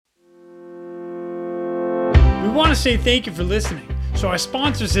want to say thank you for listening. So our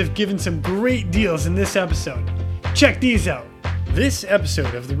sponsors have given some great deals in this episode. Check these out. This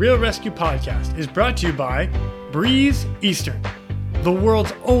episode of the Real Rescue Podcast is brought to you by Breeze Eastern, the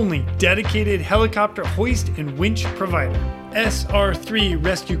world's only dedicated helicopter hoist and winch provider. SR3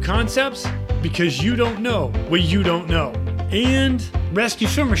 Rescue Concepts, because you don't know what you don't know. And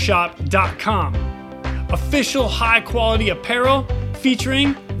RescueSwimmerShop.com, official high-quality apparel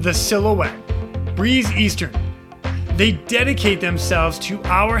featuring the silhouette. Breeze Eastern. They dedicate themselves to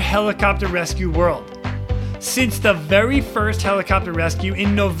our helicopter rescue world. Since the very first helicopter rescue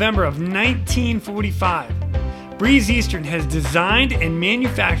in November of 1945, Breeze Eastern has designed and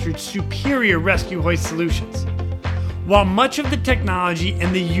manufactured superior rescue hoist solutions. While much of the technology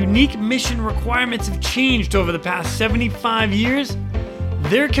and the unique mission requirements have changed over the past 75 years,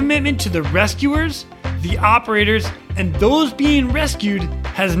 their commitment to the rescuers, the operators, and those being rescued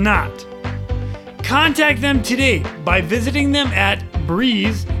has not. Contact them today by visiting them at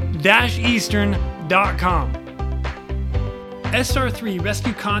breeze-eastern.com. SR3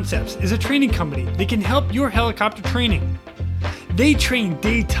 Rescue Concepts is a training company that can help your helicopter training. They train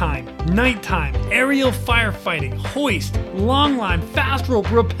daytime, nighttime, aerial firefighting, hoist, long line, fast rope,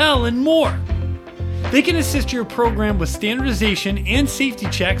 rappel, and more. They can assist your program with standardization and safety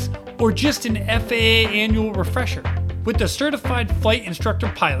checks or just an FAA annual refresher. With the certified flight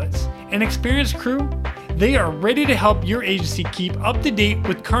instructor pilots and experienced crew, they are ready to help your agency keep up to date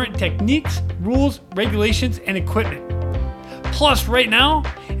with current techniques, rules, regulations, and equipment. Plus, right now,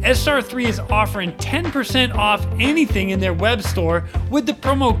 SR3 is offering 10% off anything in their web store with the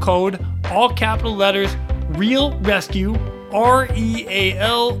promo code, all capital letters, REAL RESCUE, REALRESQ.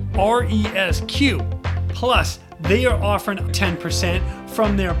 Plus, they are offering 10%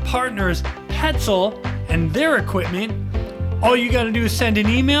 from their partners Petzl and their equipment. All you got to do is send an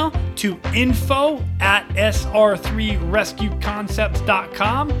email to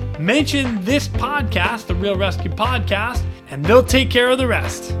info@sr3rescueconcepts.com. Mention this podcast, the Real Rescue Podcast, and they'll take care of the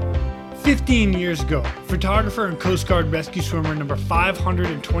rest. 15 years ago, photographer and Coast Guard rescue swimmer number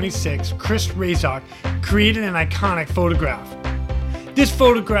 526, Chris Razok, created an iconic photograph. This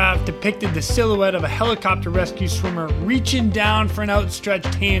photograph depicted the silhouette of a helicopter rescue swimmer reaching down for an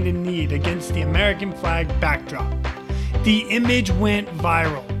outstretched hand in need against the American flag backdrop. The image went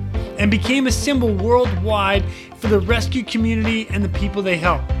viral and became a symbol worldwide for the rescue community and the people they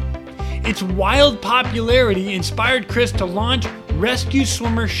help. Its wild popularity inspired Chris to launch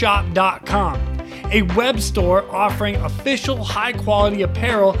RescueSwimmerShop.com, a web store offering official high-quality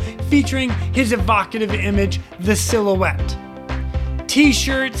apparel featuring his evocative image, the silhouette.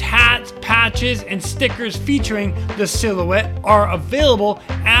 T-shirts, hats, patches, and stickers featuring the silhouette are available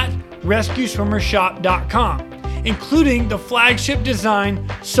at RescueSwimmerShop.com, including the flagship design,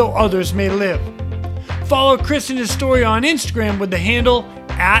 So Others May Live. Follow Chris and his story on Instagram with the handle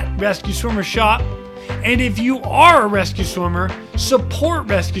 @RescueSwimmerShop. And if you are a rescue swimmer, support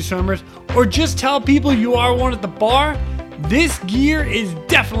rescue swimmers, or just tell people you are one at the bar, this gear is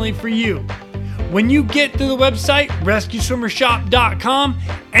definitely for you. When you get to the website, RescueSwimmerShop.com,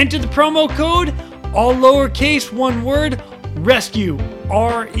 enter the promo code, all lowercase, one word, RESCUE,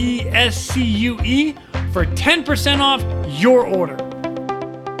 RESCUE, for 10% off your order.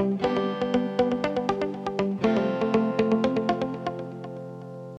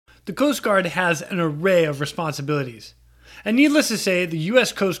 The Coast Guard has an array of responsibilities. And needless to say, the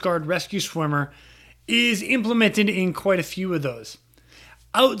U.S. Coast Guard rescue swimmer is implemented in quite a few of those.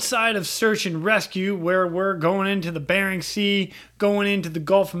 Outside of search and rescue, where we're going into the Bering Sea, going into the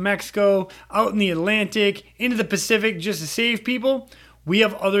Gulf of Mexico, out in the Atlantic, into the Pacific just to save people, we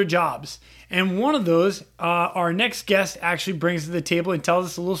have other jobs. And one of those, our next guest actually brings to the table and tells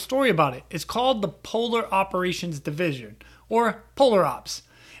us a little story about it. It's called the Polar Operations Division, or Polar Ops.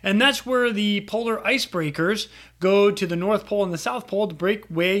 And that's where the polar icebreakers go to the North Pole and the South Pole to break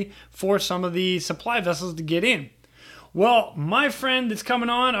way for some of the supply vessels to get in. Well, my friend that's coming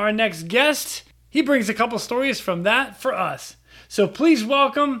on, our next guest, he brings a couple stories from that for us. So please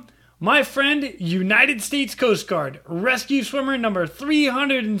welcome my friend, United States Coast Guard rescue swimmer number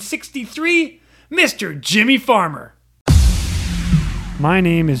 363, Mr. Jimmy Farmer. My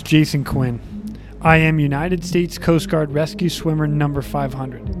name is Jason Quinn. I am United States Coast Guard rescue swimmer number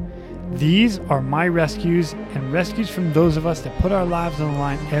 500. These are my rescues and rescues from those of us that put our lives on the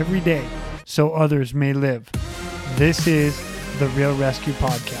line every day so others may live. This is the Real Rescue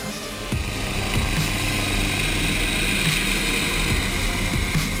Podcast.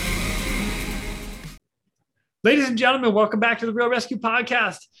 Ladies and gentlemen, welcome back to the Real Rescue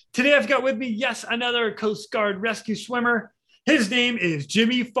Podcast. Today I've got with me, yes, another Coast Guard rescue swimmer. His name is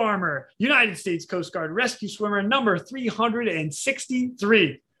Jimmy Farmer, United States Coast Guard rescue swimmer number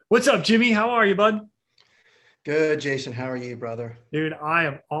 363. What's up, Jimmy? How are you, bud? Good, Jason. How are you, brother? Dude, I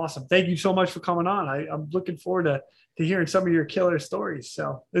am awesome. Thank you so much for coming on. I'm looking forward to hearing some of your killer stories.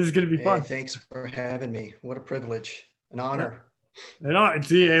 So this is going to be Hey, fun. thanks for having me. What a privilege, an Yeah. honor.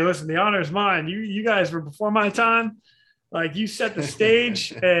 See, hey, listen, the honor is mine. You guys were before my time. Like you set the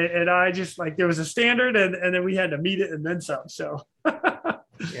stage, and I just like there was a standard, and then we had to meet it and then some. So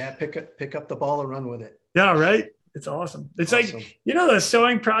Yeah, pick up the ball and run with it. yeah, right. It's awesome. It's Awesome. like those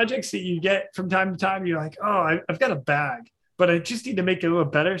sewing projects that you get from time to time. You're like, oh, I've got a bag, but I just need to make it a little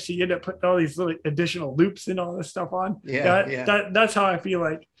better. So you end up putting all these little additional loops and all this stuff on. Yeah, Yeah, yeah. that's how I feel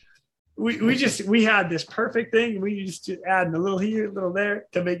like we had this perfect thing. And we just add a little here, a little there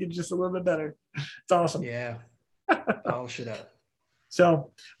to make it just a little bit better. It's awesome. Yeah. Polish it up.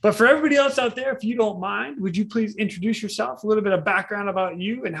 So, but for everybody else out there, if you don't mind, would you please introduce yourself, a little bit of background about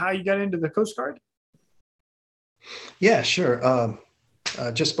you and how you got into the Coast Guard? Yeah, sure.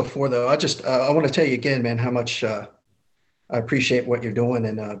 Just before though, I want to tell you again, man, how much I appreciate what you're doing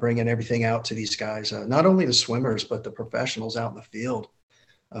and bringing everything out to these guys. Not only the swimmers, but the professionals out in the field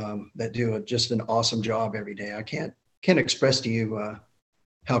that do just an awesome job every day. I can't express to you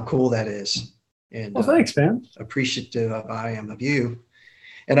how cool that is, and Well, thanks, man. appreciative I am of you.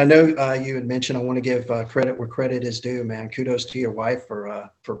 And I know you had mentioned I want to give credit where credit is due, man. Kudos to your wife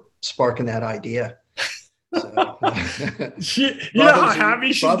for sparking that idea. So, You know how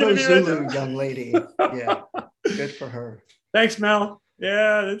happy she's bravo gonna be right Zulu, now? young lady. Yeah, good for her. Thanks, Mel.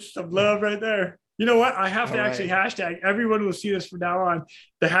 Yeah, that's some love right there. You know what? I have to All actually right. hashtag. Everyone will see this from now on.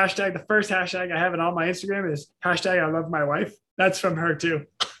 The hashtag, the first hashtag I have it on my Instagram is hashtag I love my wife. That's from her too.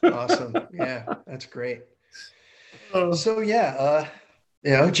 Awesome. Yeah, that's great. Oh, So yeah,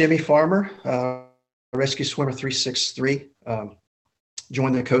 Jimmy Farmer, rescue swimmer 363,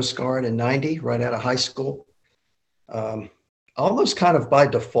 joined the Coast Guard in 90, right out of high school. Almost kind of by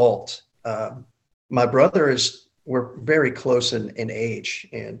default. My brother we're very close in age,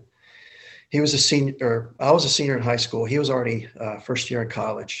 and he was a senior, or I was a senior in high school. He was already first year in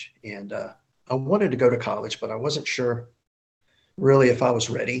college, and I wanted to go to college, but I wasn't sure really if I was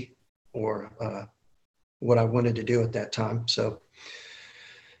ready or what I wanted to do at that time. So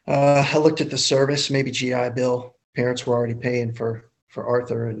I looked at the service, maybe GI Bill. Parents were already paying for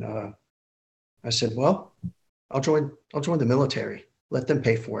Arthur, and I said, "Well, I'll join the military. Let them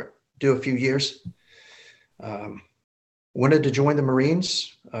pay for it. Do a few years." Um, Wanted to join the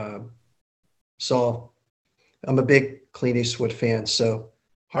Marines. So I'm a big Clint Eastwood fan. So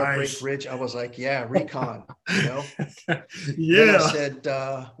Heartbreak nice. Ridge, I was like, "Yeah, recon." You know. Then I Yeah. said,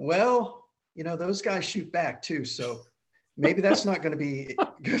 "Well, those guys shoot back too, so maybe that's not going to be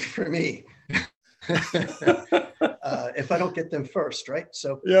good for me." If I don't get them first, right?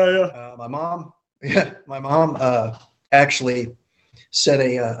 So Yeah, yeah. my mom, yeah, my mom actually set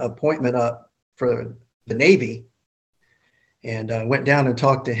a appointment up for the Navy, and went down and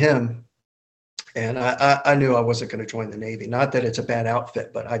talked to him. And I knew I wasn't going to join the Navy. Not that it's a bad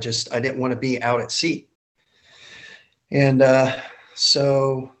outfit, but I didn't want to be out at sea. And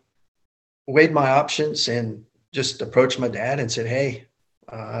so weighed my options and just approached my dad and said, "Hey,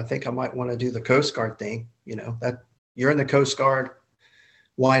 I think I might want to do the Coast Guard thing. That you're in the Coast Guard.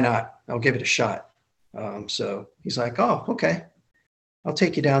 Why not? I'll give it a shot." So he's like, "Oh, okay. I'll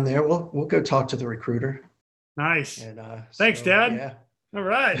take you down there. We'll go talk to the recruiter." Nice. And Thanks, so Dad. yeah, All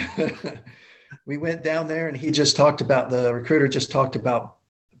right. we went down there, and the recruiter just talked about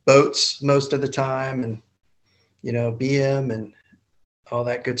boats most of the time, and BM and all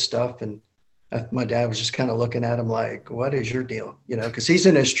that good stuff. And my dad was just kind of looking at him like, "What is your deal?" Because he's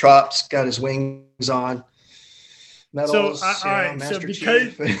in his trops, got his wings on, So, medals, all right. So Master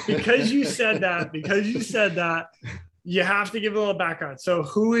Chief. because you said that, you have to give a little background. So,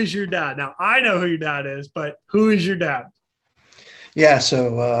 who is your dad? Now, I know who your dad is, but who is your dad? Yeah,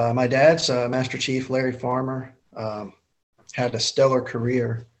 so my dad's Master Chief Larry Farmer, had a stellar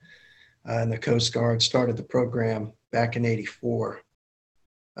career in the Coast Guard, started the program back in '84.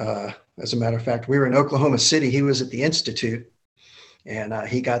 As a matter of fact, we were in Oklahoma City. He was at the Institute, and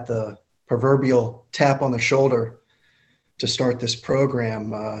he got the proverbial tap on the shoulder to start this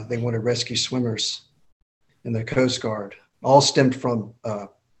program. They wanted rescue swimmers in the Coast Guard. All stemmed from a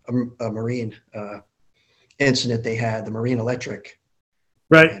Marine incident they had, the Marine Electric,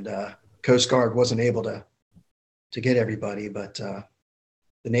 Right. and Coast Guard wasn't able to get everybody, but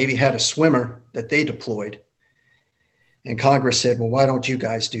the Navy had a swimmer that they deployed, and Congress said, "Well, why don't you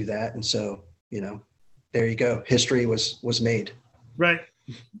guys do that?" And so, there you go. History was made. Right.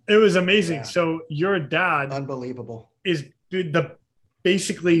 It was amazing. Yeah, So, your dad unbelievable. is the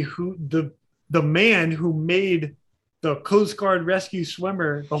basically who the man who made the Coast Guard rescue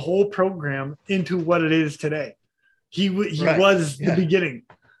swimmer, the whole program into what it is today. He Right. was the Yeah. beginning.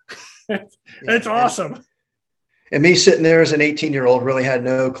 Yeah. It's awesome. And me sitting there as an 18-year-old really had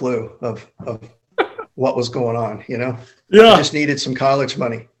no clue of what was going on, you know. I Yeah. just needed some college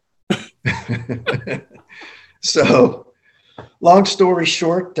money. So long story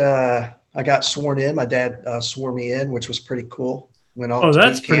short, I got sworn in. My dad swore me in, which was pretty cool. Went off Oh, to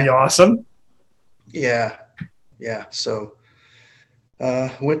that's boot pretty camp. awesome. Yeah. Yeah. So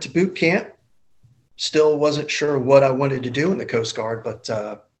went to boot camp. Still wasn't sure what I wanted to do in the Coast Guard, but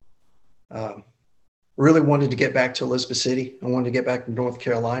um, really wanted to get back to Elizabeth City. I wanted to get back to North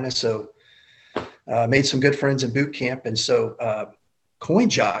Carolina. So made some good friends in boot camp. And so Coin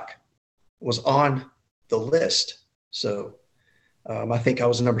Jock was on the list. So I think I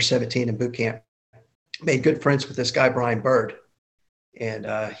was number 17 in boot camp. Made good friends with this guy, Brian Bird. And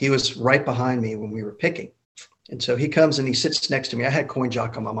he was right behind me when we were picking. And so he comes and he sits next to me. I had Coin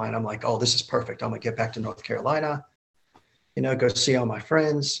Jock on my mind. I'm like, oh, this is perfect. I'm going to get back to North Carolina, you know, go see all my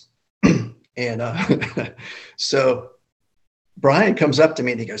friends. And so Brian comes up to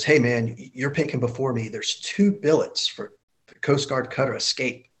me and he goes, hey, man, you're picking before me. There's 2 billets for the Coast Guard Cutter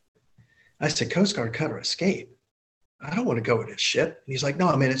Escape. I said, Coast Guard Cutter Escape? I don't want to go with this shit. And he's like,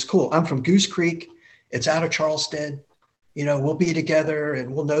 no, man, it's cool. I'm from Goose Creek. It's out of Charleston. You know, we'll be together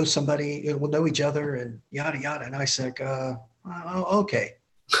and we'll know somebody, we'll know each other and yada, yada. And I said, okay.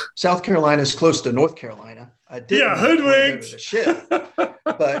 South Carolina is close to North Carolina. I Yeah, didn't want to go to the hoodwinked. ship.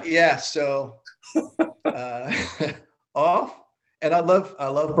 But yeah, so uh, off. And I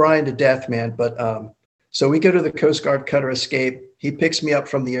love Brian to death, man. But so we go to the Coast Guard Cutter Escape. He picks me up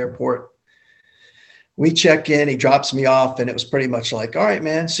from the airport. We check in, he drops me off, and it was pretty much like, all right,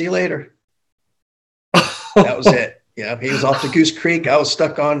 man, see you later. That was it. Yeah, he was off to Goose Creek. I was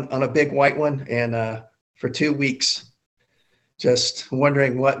stuck on a big white one, and for 2 weeks, just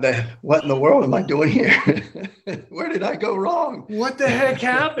wondering what in the world am I doing here? Where did I go wrong? What the heck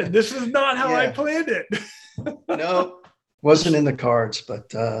happened? This is not how I Yeah, planned it. no, wasn't in the cards,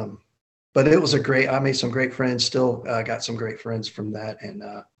 but it was a great. I made some great friends. Still got some great friends from that, and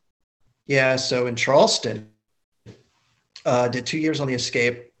yeah. So in Charleston, did 2 years on the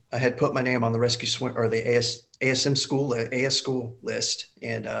escape. I had put my name on the rescue swim or the ASM school, the AS school list.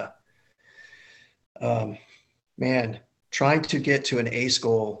 And man, trying to get to an A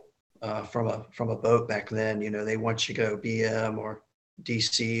school from a boat back then, you know, they want you to go BM or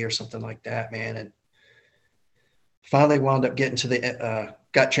DC or something like that, man. And finally wound up getting to the,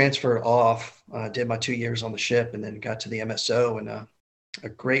 got transferred off, did my 2 years on the ship and then got to the MSO. And a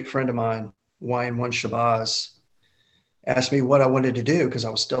great friend of mine, One Shabazz, asked me what I wanted to do because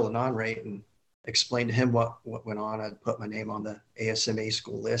I was still a non-rate and explained to him what went on. I'd put my name on the ASMA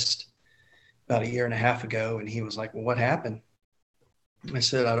school list about a year and a half ago. And he was like, well, what happened? I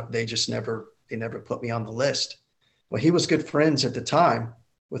said, they never put me on the list. Well, he was good friends at the time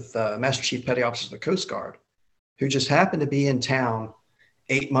with Master Chief Petty Officer of the Coast Guard, who just happened to be in town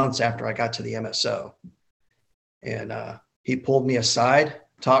 8 months after I got to the MSO. And he pulled me aside,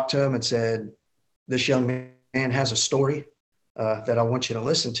 talked to him and said, this young man has a story that I want you to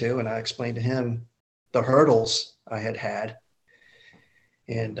listen to. And I explained to him the hurdles I had.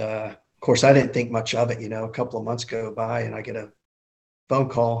 And of course, I didn't think much of it. You know, a couple of months go by and I get a phone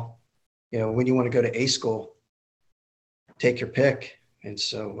call, you know, when you want to go to A school, take your pick. And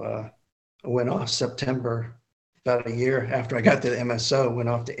so I went off September, about a year after I got to the MSO, went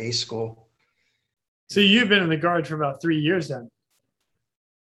off to A school. So you've been in the Guard for about 3 years then?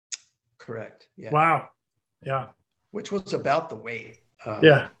 Correct. Yeah. Wow. Yeah. Which was about the wait.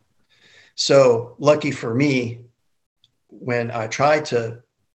 Yeah. So lucky for me, when I tried to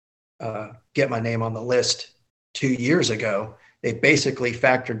get my name on the list 2 years ago, they basically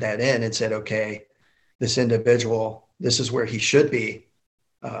factored that in and said, okay, this individual, this is where he should be,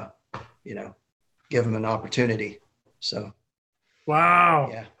 you know, give him an opportunity. So, Wow.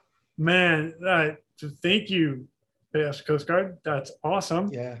 yeah. Man, thank you, Petty Officer Coast Guard. That's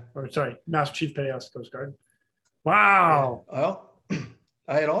awesome. Yeah. Or sorry, Master Chief Petty Officer Coast Guard. Wow. Yeah. Well,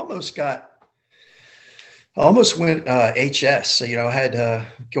 I had almost went HS. So, you know, I had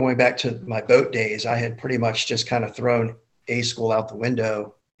going back to my boat days, I had pretty much just kind of thrown A school out the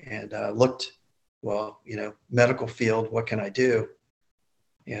window and looked, well, you know, medical field, what can I do?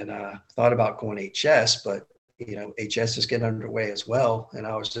 And thought about going HS, but, you know, HS is getting underway as well. And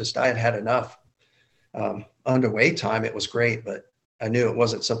I had had enough underway time. It was great, but I knew it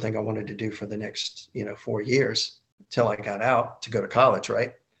wasn't something I wanted to do for the next, you know, 4 years until I got out to go to college.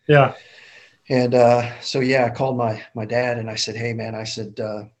 Right. Yeah. And so, yeah, I called my dad and I said, hey, man, I said,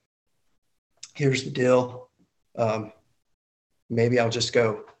 here's the deal. Um, Maybe I'll just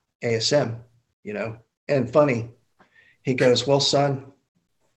go ASM, you know. And funny, he goes, well, son,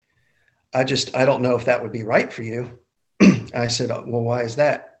 I don't know if that would be right for you. I said, oh, well, why is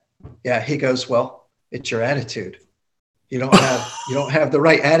that? Yeah, he goes, well, it's your attitude. You don't have the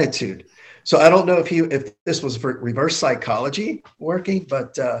right attitude. So I don't know if this was for reverse psychology working,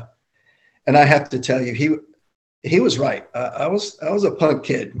 but and I have to tell you, he was right. I was a punk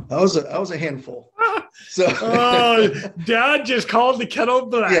kid. I was a handful. So Oh, Dad just called the kettle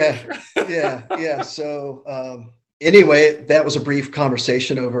black. yeah, yeah. So anyway, that was a brief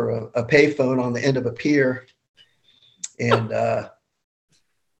conversation over a payphone on the end of a pier, and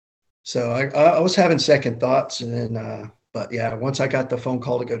so I was having second thoughts, and then but yeah, once I got the phone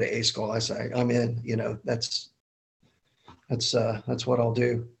call to go to A school, I said I'm in. You know, that's what I'll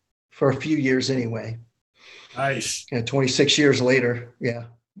do for a few years anyway. Nice. And 26 years later, yeah.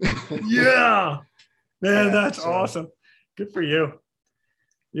 Yeah, man, Yeah. that's So awesome. Good for you.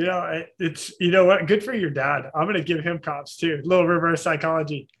 You know, it's, you know what? Good for your dad. I'm going to give him props too. A little reverse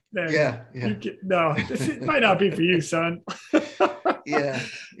psychology. Man, yeah, yeah, no, this might not be for you, son. yeah,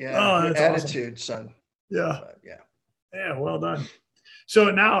 yeah. Oh, that's awesome. Attitude, son. Yeah. But yeah. Yeah. Well done.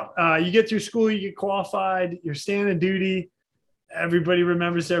 So now you get through school, you get qualified, you're standing duty. Everybody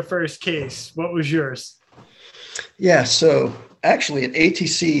remembers their first case. What was yours? Yeah. So actually, at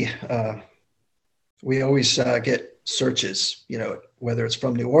ATC, we always get searches. You know, whether it's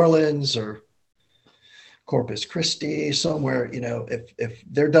from New Orleans or Corpus Christi, somewhere. You know, if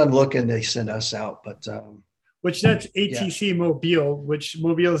they're done looking, they send us out. But Which that's yeah, ATC Mobile, which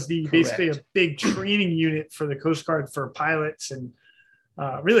Mobile is the basically a correct. big training unit for the Coast Guard for pilots and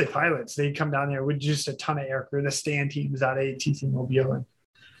really pilots. They come down there with just a ton of aircrew. The stand teams out of ATC Mobile. And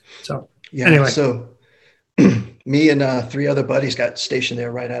so Yeah. anyway, So me and three other buddies got stationed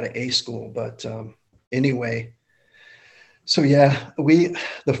there right out of A school. But anyway, so yeah,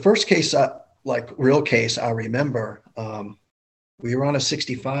 the first case, like real case, I remember. We were on a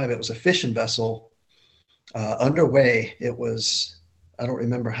 65. It was a fishing vessel underway. It was, I don't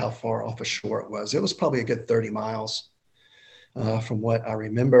remember how far off ashore it was. It was probably a good 30 miles from what I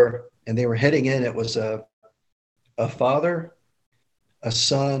remember. And they were heading in. It was a father, a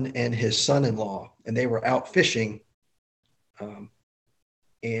son, and his son-in-law, and they were out fishing. Um,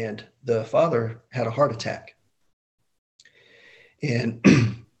 and the father had a heart attack.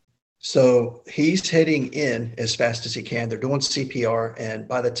 And so he's heading in as fast as he can. They're doing CPR. And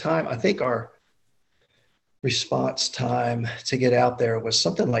by the time, I think our response time to get out there was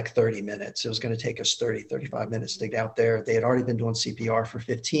something like 30 minutes. It was going to take us 30, 35 minutes to get out there. They had already been doing CPR for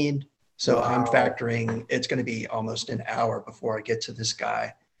 15. So I'm wow. factoring it's going to be almost an hour before I get to this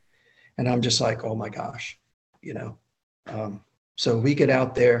guy. And I'm just like, oh my gosh, you know. So we get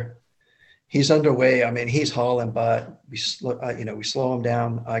out there. He's underway. I mean, he's hauling, but we slow him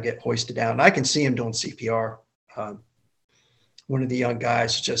down. I get hoisted down. I can see him doing CPR. One of the young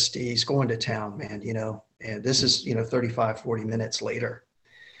guys, just he's going to town, man. And this is 35, 40 minutes later.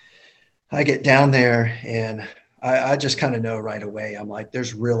 I get down there and I just kind of know right away. I'm like,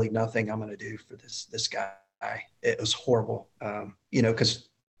 there's really nothing I'm going to do for this guy. It was horrible, because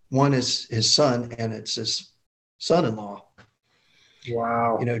one is his son and it's his son-in-law,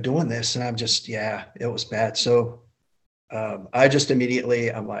 Wow. doing this. And I'm just, yeah, it was bad. So I just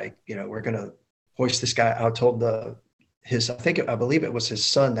immediately, I'm like, we're going to hoist this guy. I told I believe it was his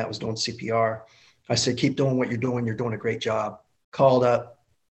son that was doing CPR. I said, keep doing what you're doing. You're doing a great job. Called up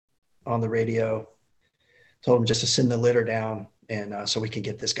on the radio, told him just to send the litter down and so we can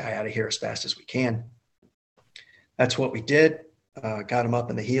get this guy out of here as fast as we can. That's what we did. Got him up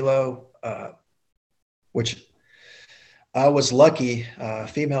in the helo, which I was lucky.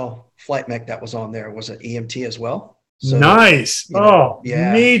 Female flight mech that was on there was an EMT as well. So, Nice. Oh,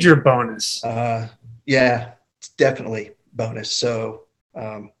 yeah, major bonus. yeah, it's definitely bonus. So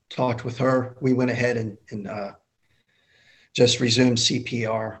talked with her. We went ahead and just resumed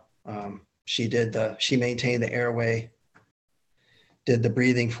CPR. She maintained the airway, did the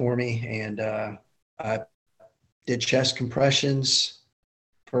breathing for me, and I did chest compressions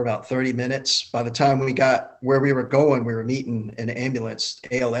for about 30 minutes. By the time we got where we were going, we were meeting an ambulance,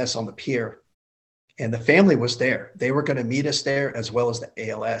 ALS, on the pier. And the family was there. They were going to meet us there as well as the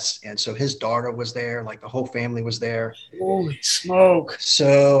ALS. And so his daughter was there, like the whole family was there. Holy smoke.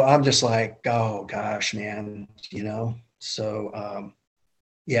 So I'm just like, oh gosh, man, So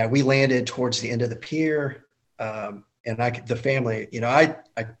yeah, we landed towards the end of the pier. And the family, I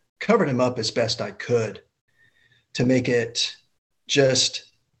covered him up as best I could to make it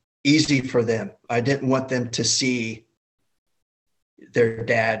just easy for them. I didn't want them to see their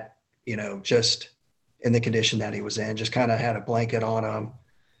dad, just in the condition that he was in. Just kind of had a blanket on him,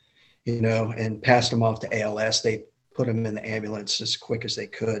 and passed him off to ALS. They put him in the ambulance as quick as they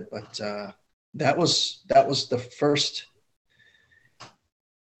could. But that was the first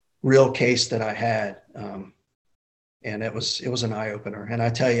real case that I had, and it was an eye opener. And I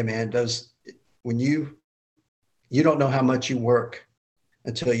tell you, man, those when you don't know how much you work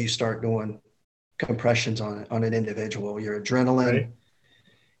until you start doing compressions on an individual. Your adrenaline, Right.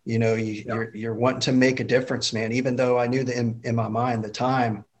 Yeah. you're wanting to make a difference, man. Even though I knew that in my mind, the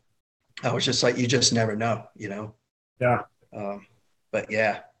time, I was just like, you just never know. Yeah. Um, but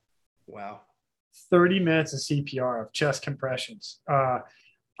yeah, wow, 30 minutes of CPR of chest compressions. I,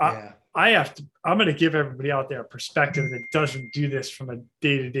 yeah, I'm going to give everybody out there a perspective that doesn't do this from a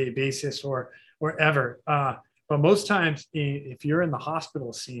day-to-day basis or ever. But most times, if you're in the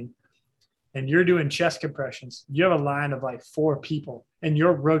hospital scene and you're doing chest compressions, you have a line of like 4 people and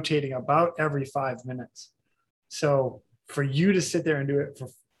you're rotating about every 5 minutes. So for you to sit there and do it for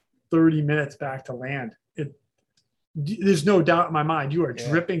 30 minutes back to land, there's no doubt in my mind you are yeah.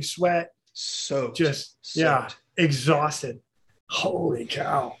 dripping sweat, Soaked, just, yeah, soaked. exhausted. Holy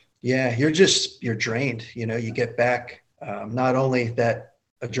cow. Yeah, you're drained. You get back, not only that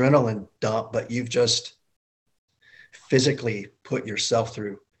adrenaline dump, but you've just physically put yourself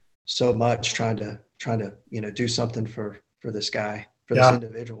through so much trying to do something for this guy, for this Yeah.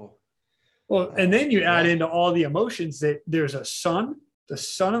 individual. Well, and then you add Yeah, into all the emotions that there's a son, the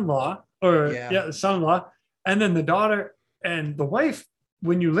son-in-law, or yeah, yeah, the son-in-law, and then the daughter and the wife.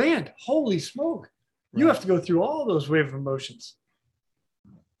 When you land, holy smoke, you have right. to go through all those wave of emotions.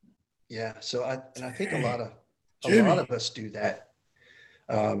 Yeah. So I think a lot Dang, of a lot Jimmy. of us do that.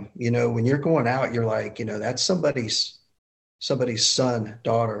 When you're going out, you're like, that's somebody's son,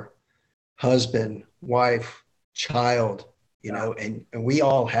 daughter, husband, wife, child, Yeah, and we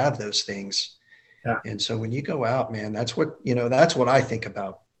all have those things. yeah, And so when you go out, man, that's what I think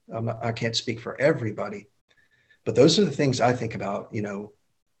about. I can't speak for everybody, but those are the things I think about.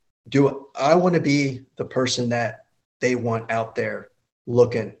 Do I want to be the person that they want out there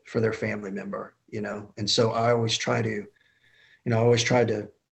looking for their family member? And so I always try to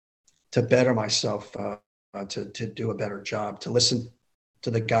better myself, to do a better job, to listen to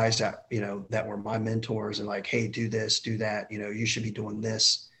the guys that were my mentors and like, hey, do this, do that. You should be doing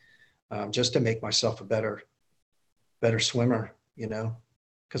this, just to make myself a better swimmer.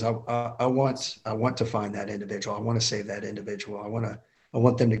 Because I want to find that individual. I want to save that individual. I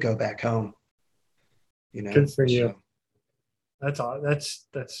want them to go back home. good for you. So That's all.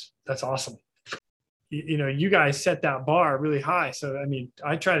 That's awesome. You guys set that bar really high. So I mean,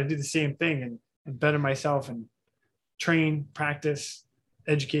 I try to do the same thing and better myself and train, practice,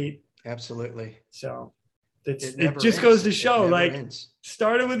 educate. absolutely, So it it never just goes ends. to It show, never like, ends.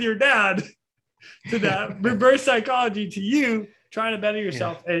 started with your dad to that reverse psychology to you trying to better Yeah.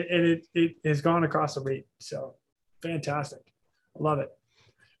 yourself, and it has gone across the rate. So fantastic. I love it.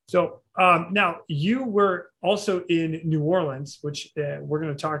 So now you were also in New Orleans, which we're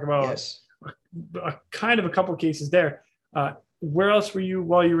going to talk about Yes. kind of a couple of cases there. Where else were you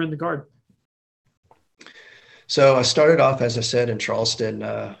while you were in the guard? So I started off, as I said, in Charleston,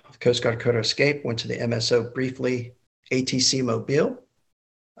 Coast Guard Coder Escape, went to the MSO briefly, ATC Mobile.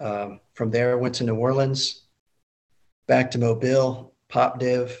 From there, I went to New Orleans, back to Mobile, Pop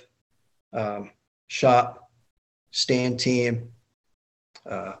Div, um, Shop, Stand Team,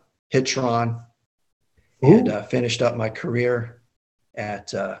 uh, Hitron, and Ooh. finished up my career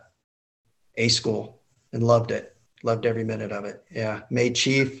at A School and loved it. Loved every minute of it. Yeah, made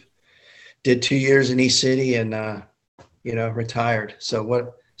chief, did 2 years in East City, and retired. So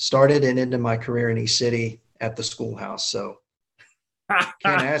what started and ended my career in East City at the schoolhouse. So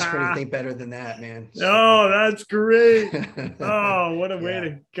can't ask for anything better than that, man. So Oh, that's great. Oh, what a way yeah,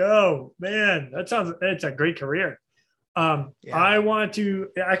 to go, man. It's a great career. yeah, I want to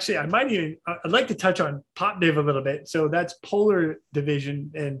actually, I'd like to touch on Pop Div a little bit. So that's Polar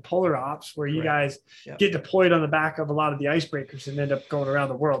Division and Polar Ops, where you correct. guys Yeah, get deployed on the back of a lot of the icebreakers and end up going around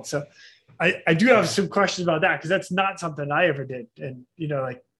the world. So I do have yeah, some questions about that because that's not something I ever did. And,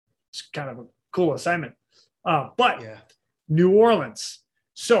 like, it's kind of a cool assignment. But yeah. New Orleans.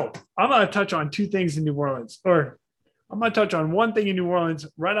 So I'm going to touch on two things in New Orleans, or I'm going to touch on one thing in New Orleans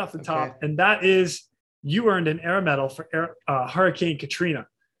right off the Okay, top, and that is you earned an air medal for Hurricane Katrina.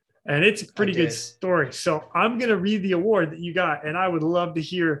 And it's a I pretty good did. story. So I'm going to read the award that you got, and I would love to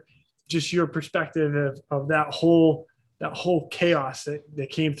hear just your perspective of that whole chaos that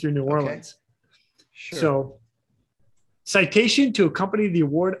came through New Okay, Orleans. sure. So Citation to accompany the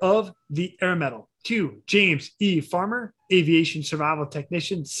award of the Air Medal to James E. Farmer, Aviation Survival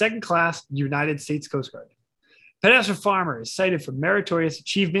Technician, Second Class, United States Coast Guard. Petty Officer Farmer is cited for meritorious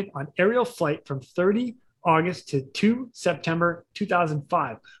achievement on aerial flight from 30 August to 2 September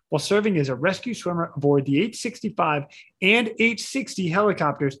 2005 while serving as a rescue swimmer aboard the H-65 and H-60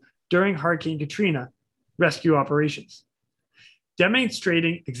 helicopters during Hurricane Katrina rescue operations.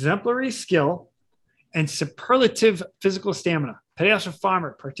 Demonstrating exemplary skill and superlative physical stamina, Petty Officer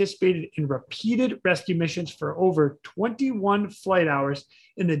Farmer participated in repeated rescue missions for over 21 flight hours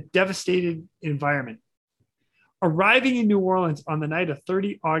in the devastated environment. Arriving in New Orleans on the night of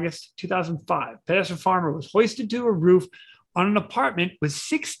 30 August 2005, Petty Officer Farmer was hoisted to a roof on an apartment with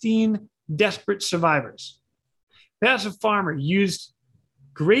 16 desperate survivors. Petty Officer Farmer used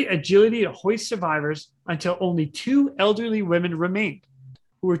great agility to hoist survivors until only 2 elderly women remained,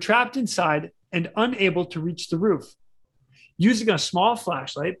 who were trapped inside and unable to reach the roof. Using a small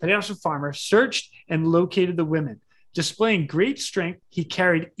flashlight, Petty Officer Farmer searched and located the women. Displaying great strength, he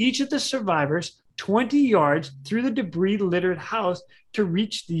carried each of the survivors 20 yards through the debris-littered house to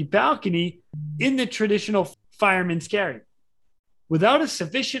reach the balcony in the traditional fireman's carry. Without a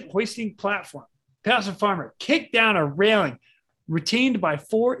sufficient hoisting platform, Petty Officer Farmer kicked down a railing retained by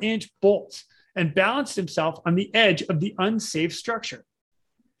 4-inch bolts and balanced himself on the edge of the unsafe structure.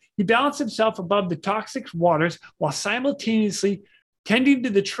 He balanced himself above the toxic waters while simultaneously tending to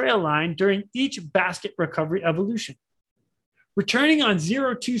the trail line during each basket recovery evolution. Returning on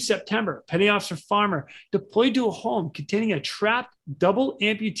 02 September, Petty Officer Farmer deployed to a home containing a trapped double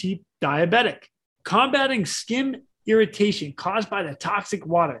amputee diabetic. Combating skin irritation caused by the toxic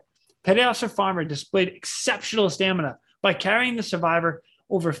water, Petty Officer Farmer displayed exceptional stamina by carrying the survivor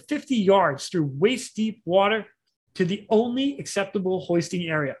over 50 yards through waist-deep water to the only acceptable hoisting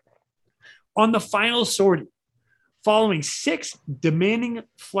area. On the final sortie, following 6 demanding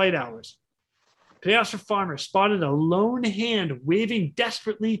flight hours, Petty Officer Farmer spotted a lone hand waving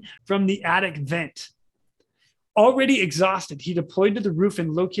desperately from the attic vent. Already exhausted, he deployed to the roof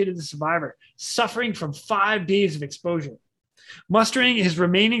and located the survivor, suffering from 5 days of exposure. Mustering his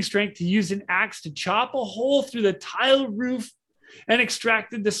remaining strength, he used an axe to chop a hole through the tile roof and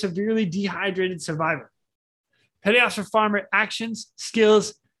extracted the severely dehydrated survivor. Petty Officer Farmer's actions,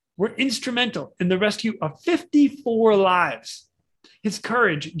 skills were instrumental in the rescue of 54 lives. His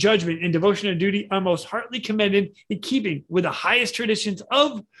courage, judgment, and devotion to duty are most heartily commended in keeping with the highest traditions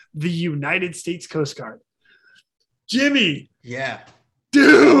of the United States Coast Guard. Jimmy. Yeah. Dude.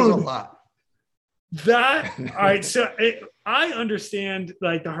 That was a lot. All right. So I understand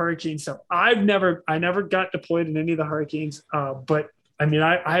like the hurricane stuff. I never got deployed in any of the hurricanes. But I mean,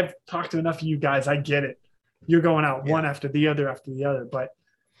 I've talked to enough of you guys. I get it. You're going out one after the other. But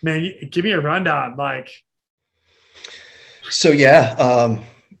man, give me a rundown. Like, so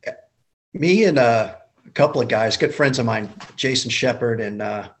me and a couple of guys, good friends of mine, Jason Shepard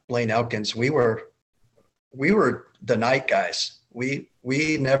and Blaine Elkins, we were the night guys. We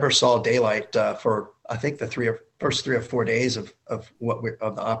never saw daylight for I think the first 3 or 4 days of the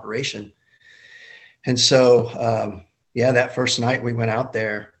operation. And so that first night we went out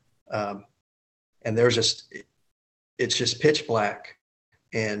there, and it's just pitch black,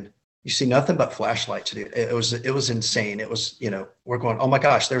 and you see nothing but flashlights. Dude. It was insane. It was, we're going, oh my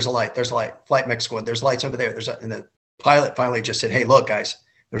gosh, there's a light. Flight mech's going, there's lights over there. And the pilot finally just said, hey, look, guys,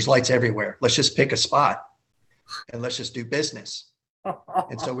 there's lights everywhere. Let's just pick a spot and let's just do business.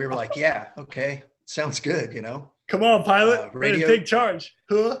 And so we were like, yeah, okay, sounds good. Come on, pilot, radio, take charge.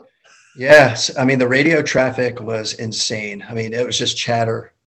 Huh? Yes. I mean, the radio traffic was insane. I mean, it was just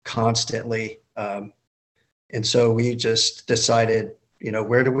chatter constantly. And so we just decided,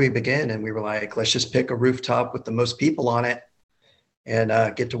 where do we begin? And we were like, let's just pick a rooftop with the most people on it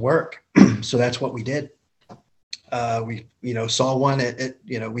and get to work. So that's what we did. We, saw one.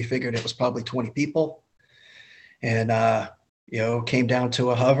 We figured it was probably 20 people, and came down to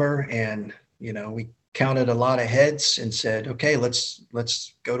a hover, and we counted a lot of heads and said, okay,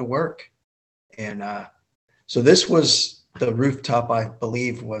 let's go to work. And so this was the rooftop, I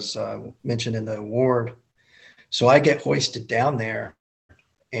believe, was mentioned in the award. So I get hoisted down there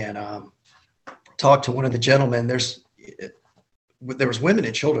and talk to one of the gentlemen. There was women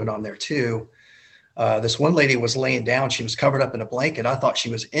and children on there too. This one lady was laying down. She was covered up in a blanket. I thought she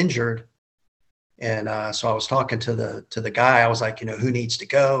was injured. And so I was talking to the guy. I was like, who needs to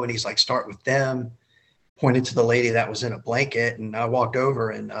go? And he's like, start with them. Pointed to the lady that was in a blanket. And I walked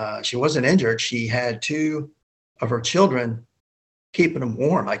over, and she wasn't injured. She had 2 of her children keeping them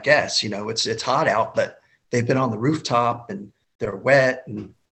warm, I guess. It's hot out, but they've been on the rooftop and they're wet.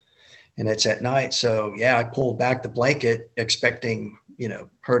 and it's at night. So yeah, I pulled back the blanket expecting,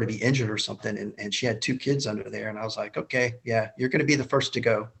 her to be injured or something. And she had 2 kids under there. And I was like, okay, yeah, you're going to be the first to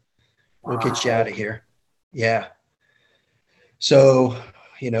go. We'll get you out of here. Yeah. So,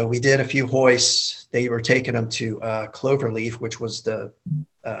 we did a few hoists. They were taking them to Cloverleaf, which was the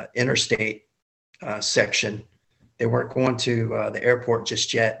interstate section. They weren't going to the airport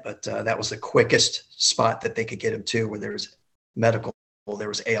just yet, but that was the quickest spot that they could get them to, where there was medical, there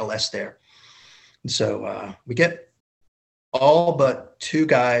was ALS there. And so we get all but 2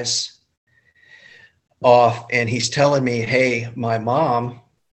 guys off, and he's telling me, hey, my mom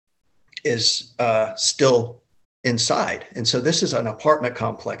is still inside. And so this is an apartment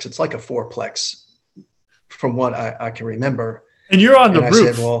complex. It's like a 4-plex from what I can remember. And you're on the roof.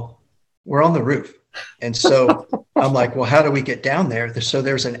 I said, well, we're on the roof. And so I'm like, well, how do we get down there? So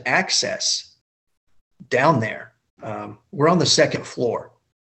there's an access down there. We're on the 2nd floor.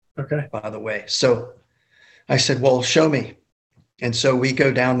 Okay. By the way. So I said, well, show me. And so we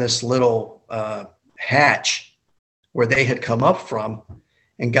go down this little hatch where they had come up from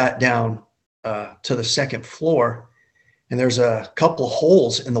and got down to the 2nd floor. And there's a couple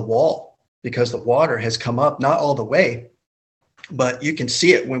holes in the wall because the water has come up, not all the way, but you can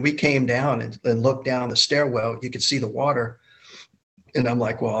see it when we came down and looked down the stairwell, you could see the water. And I'm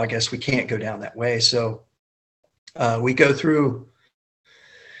like, well, I guess we can't go down that way. So we go through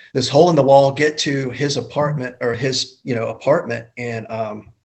this hole in the wall, get to his apartment or his, apartment, and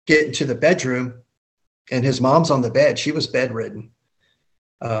get into the bedroom, and his mom's on the bed. She was bedridden.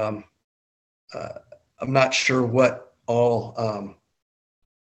 I'm not sure what all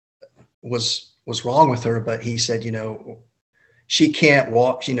was wrong with her, but he said, she can't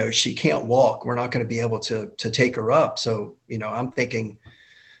walk, she can't walk. We're not going to be able to take her up. So, I'm thinking,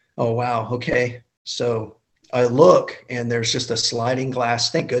 oh, wow. Okay. So I look, and there's just a sliding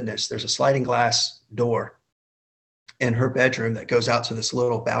glass. Thank goodness there's a sliding glass door in her bedroom that goes out to this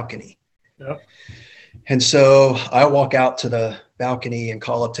little balcony. Yep. And so I walk out to the balcony and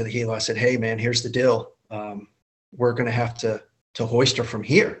call up to the helo. I said, hey man, here's the deal. We're going to have to hoist her from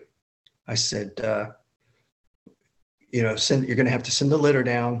here. I said, you're going to have to send the litter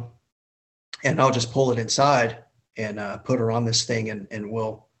down, and I'll just pull it inside and put her on this thing, and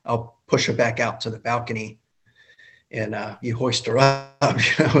I'll push her back out to the balcony, and you hoist her up,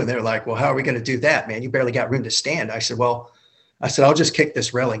 and they're like, well, how are we going to do that, man? You barely got room to stand. I said, I'll just kick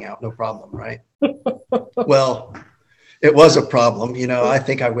this railing out. No problem. Right. Well, it was a problem. I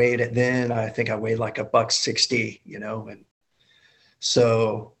think I weighed it then. I think I weighed like $160, and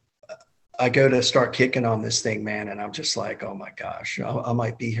so I go to start kicking on this thing, man. And I'm just like, oh my gosh, I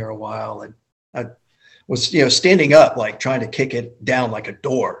might be here a while. And I was, standing up, like trying to kick it down like a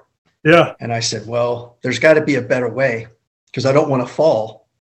door. Yeah. And I said, well, there's got to be a better way, because I don't want to fall,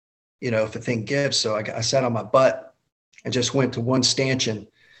 if the thing gives. So I sat on my butt and just went to one stanchion,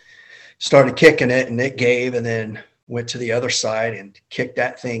 started kicking it, and it gave, and then went to the other side and kicked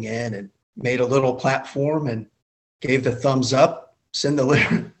that thing in and made a little platform and gave the thumbs up, send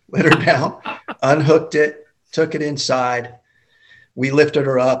the litter down, unhooked it, took it inside. We lifted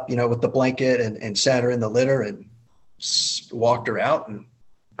her up, with the blanket and sat her in the litter and walked her out, and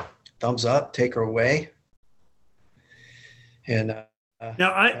thumbs up, take her away. And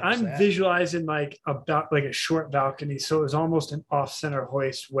now I'm visualizing like a short balcony. So it was almost an off center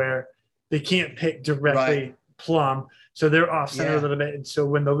hoist where they can't pick directly plumb. So they're off center a little bit. And so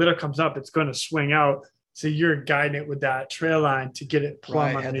when the litter comes up, it's going to swing out. So you're guiding it with that trail line to get it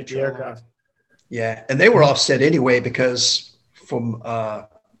plumb underneath the aircraft. Yeah. And they were offset anyway, because from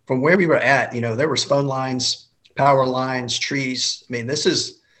where we were at, there were spun lines, power lines, trees. I mean, this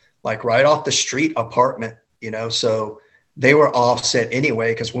is like right off the street apartment, so they were offset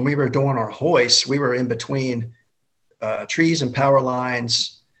anyway, because when we were doing our hoists, we were in between trees and power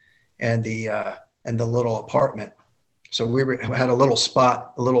lines and the little apartment. So we had a little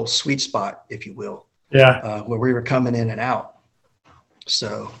spot, a little sweet spot, if you will, where we were coming in and out.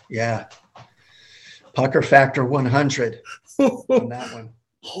 So yeah, pucker factor 100 on that one.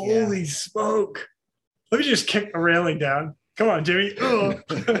 Holy smoke. Let me just kick the railing down. Come on, Jimmy.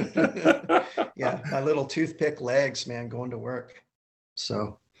 Yeah, my little toothpick legs, man, going to work.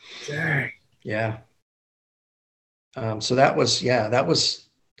 So, dang. Yeah. So that was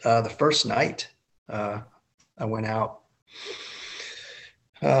the first night I went out.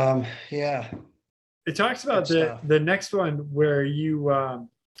 Yeah. It talks about the next one where you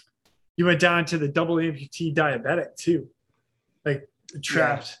went down to the double amputee diabetic too, like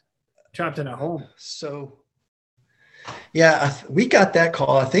trapped in a home. So yeah, we got that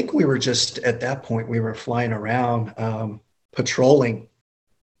call. I think we were just at that point, we were flying around patrolling,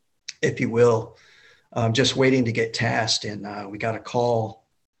 if you will, just waiting to get tasked. And we got a call,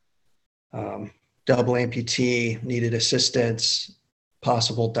 double amputee, needed assistance,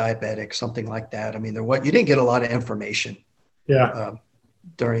 possible diabetic, something like that. I mean, you didn't get a lot of information Yeah.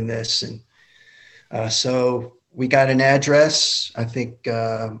 during this. And so we got an address. I think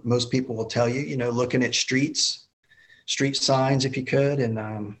most people will tell you, looking at street signs if you could,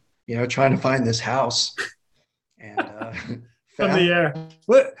 and, trying to find this house. And From the found. air.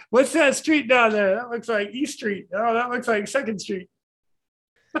 What's that street down there? That looks like East Street. Oh, that looks like Second Street.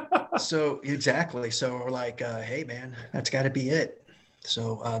 So exactly. So we're like, hey man, that's got to be it.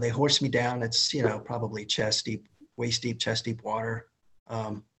 So they hoist me down. It's probably chest deep, waist deep, chest deep water.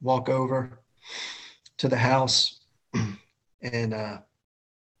 Walk over to the house and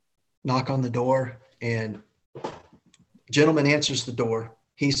knock on the door. And gentleman answers the door.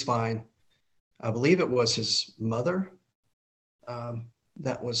 He's fine. I believe it was his mother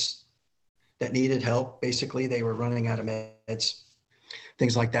that needed help. Basically, they were running out of meds,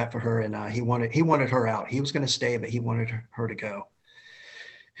 things like that for her, and he wanted her out. He was going to stay, but he wanted her to go.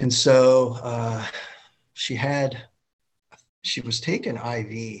 And so she was taking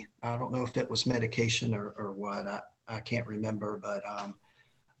IV. I don't know if it was medication or what. I can't remember, but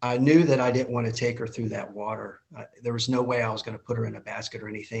I knew that I didn't want to take her through that water. There was no way I was going to put her in a basket or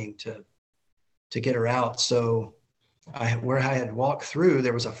anything to get her out. So where I had walked through,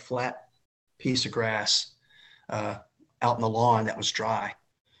 there was a flat piece of grass out in the lawn that was dry.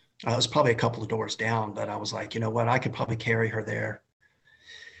 I was probably a couple of doors down, but I was like, you know what, I could probably carry her there,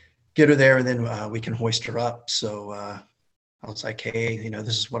 get her there, and then we can hoist her up. So I was like, hey,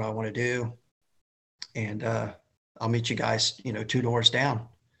 this is what I want to do. And I'll meet you guys, 2 doors down.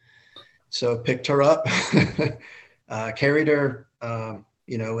 So picked her up, carried her,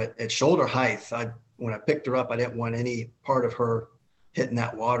 at shoulder height. When I picked her up, I didn't want any part of her hitting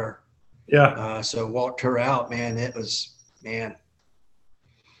that water. Yeah. So walked her out, man.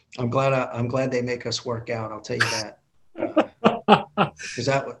 I'm glad they make us work out. I'll tell you that. Because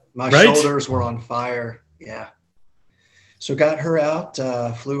my Right? shoulders were on fire. Yeah. So got her out,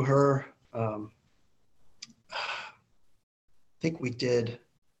 flew her. I think we did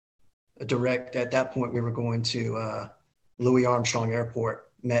a direct. At that point, we were going to Louis Armstrong Airport,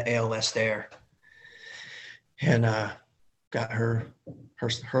 met ALS there, and got her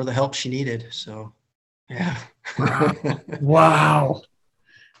the help she needed. So, yeah. Wow.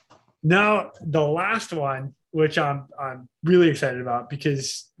 Now, the last one, which I'm really excited about,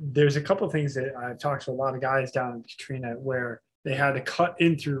 because there's a couple of things that I've talked to a lot of guys down in Katrina where they had to cut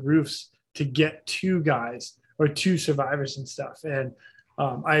in through roofs to get 2 guys or 2 survivors and stuff. And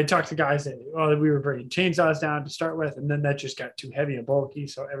I had talked to guys that, we were bringing chainsaws down to start with, and then that just got too heavy and bulky.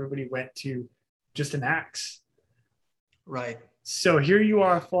 So everybody went to just an axe. Right. So here you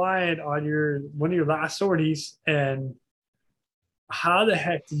are flying on one of your last sorties, and how the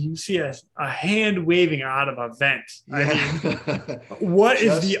heck do you see a hand waving out of a vent? Yeah. I mean, what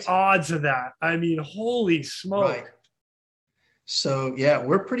is the odds of that? I mean, holy smoke. Right. So, yeah,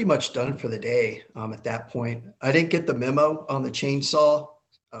 we're pretty much done for the day at that point. I didn't get the memo on the chainsaw.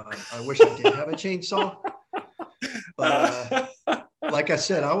 I wish I did have a chainsaw. But like I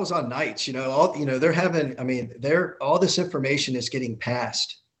said, I was on nights, they're having, all this information is getting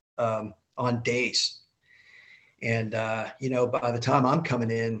passed on days. And, by the time I'm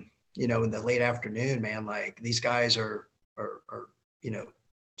coming in, in the late afternoon, man, like these guys are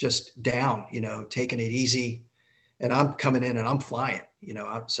just down, taking it easy. And I'm coming in and I'm flying,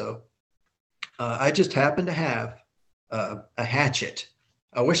 I just happened to have a hatchet.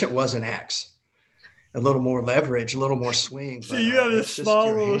 I wish it was an axe, a little more leverage, a little more swing. So you have this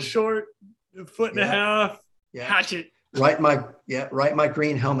small little short 1.5 foot hatchet. Right my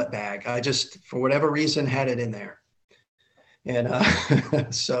green helmet bag. I just, for whatever reason, had it in there.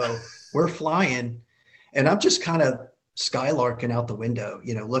 And so we're flying, and I'm just kind of skylarking out the window,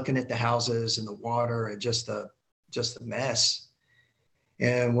 looking at the houses and the water and just the mess.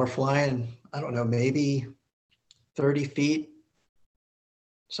 And we're flying, I don't know, maybe 30 feet,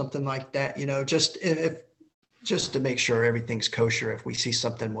 something like that, just to make sure everything's kosher. If we see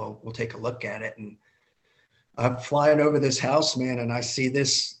something, we'll take a look at it. And I'm flying over this house, man, and I see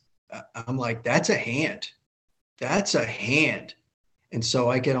this. I'm like, that's a hand. That's a hand. And so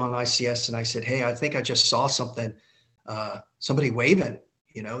I get on ICS and I said, hey, I think I just saw something, somebody waving,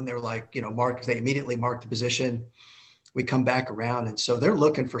 and they're like, they immediately marked the position. We come back around. And so they're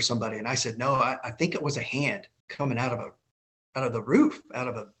looking for somebody. And I said, no, I think it was a hand coming out of the roof, out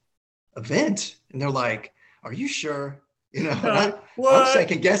of a vent. And they're like, are you sure? I'm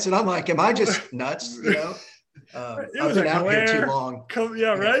second guessing. I'm like, am I just nuts? It I've was been a out here too glare. long. Yeah,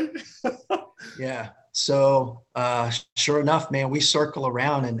 Yeah. right? Yeah. So sure enough, man, we circle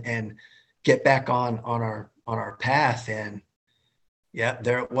around and get back on our path. And yeah,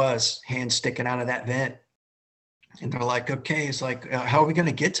 there it was, hand sticking out of that vent. And they're like, okay, it's like, how are we going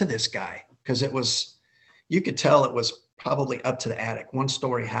to get to this guy? Because it was, you could tell it was probably up to the attic,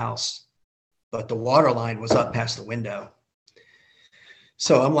 1-story house, but the water line was up past the window.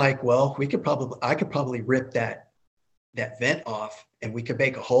 So I'm like, well, I could probably rip that vent off and we could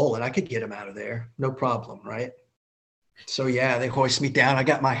make a hole and I could get him out of there. No problem. Right. So yeah, they hoist me down. I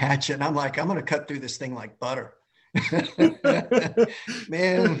got my hatchet and I'm like, I'm going to cut through this thing like butter.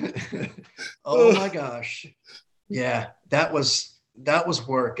 Man. Oh my gosh. Yeah, that was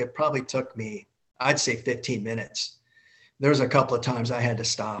work. It probably took me, I'd say 15 minutes. There was a couple of times I had to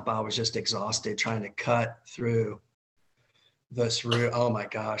stop. I was just exhausted trying to cut through this route. Oh my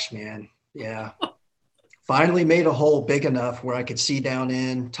gosh, man. Yeah. Finally made a hole big enough where I could see down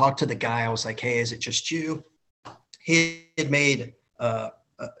in, talk to the guy. I was like, hey, is it just you? He had made a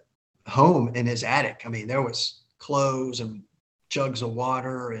home in his attic. I mean, there was clothes and jugs of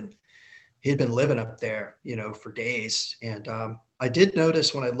water, and he'd been living up there, for days. And I did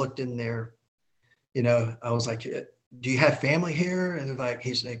notice when I looked in there, I was like, do you have family here? And like,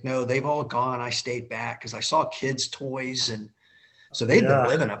 he's like, no, they've all gone. I stayed back because I saw kids' toys. And so they'd been Yeah.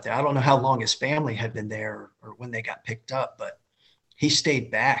 living up there. I don't know how long his family had been there or when they got picked up, but he stayed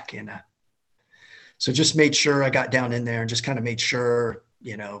back. And so just made sure I got down in there and just kind of made sure,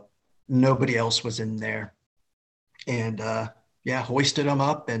 nobody else was in there. And yeah, hoisted them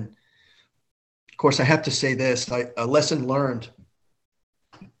up. And of course, I have to say this, a lesson learned: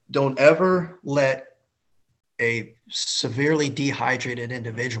 don't ever let a severely dehydrated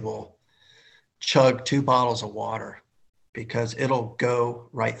individual chug 2 bottles of water because it'll go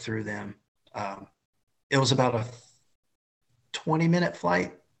right through them. Um, it was about a 20-minute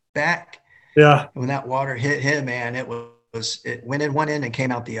flight back. Yeah. And when that water hit him, man, it went in one end and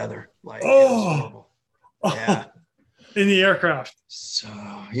came out the other. Like it was Oh, horrible. Yeah. oh, in the aircraft. So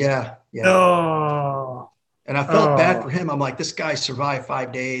yeah, yeah. Oh, And I felt bad for oh, him. I'm like, this guy survived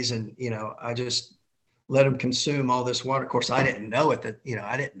 5 days, and I just let him consume all this water. Of course, I didn't know it.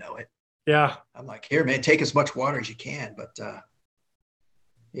 I didn't know it. yeah. I'm like, here, man, take as much water as you can. But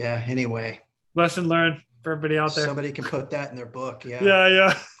yeah, anyway, Lesson learned for everybody out there. somebody can put that in their book. Yeah, Yeah,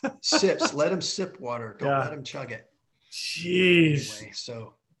 yeah. sips. Let him sip water. Don't Yeah. let him chug it. Jeez. Anyway,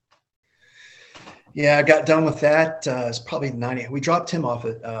 so yeah, I got done with that. It's probably 90. We dropped him off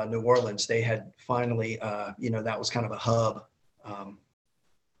at New Orleans. They had finally, that was kind of a hub. Um,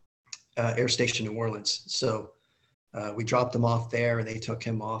 Air Station New Orleans. So we dropped him off there and they took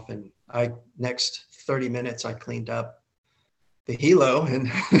him off. And next 30 minutes, I cleaned up the helo and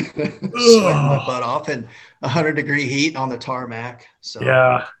sweating my Ugh. butt off in 100-degree heat on the tarmac. So,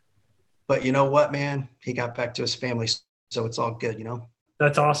 Yeah, but you know what, man? He got back to his family. So it's all good.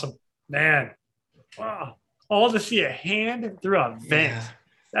 that's awesome. Man, wow. All to see a hand through a Yeah. vent.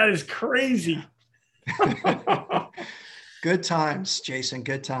 That is crazy. Good times, Jason.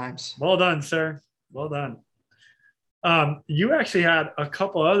 Good times. Well done, sir. Well done. You actually had a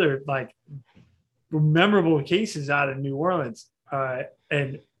couple other like memorable cases out of New Orleans,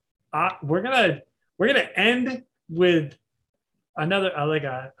 and we're gonna end with another like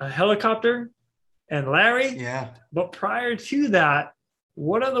a helicopter and Larry. Yeah. But prior to that,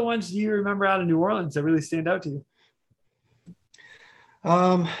 what other ones do you remember out of New Orleans that really stand out to you?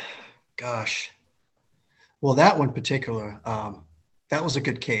 Um, gosh. Well, that one particular, that was a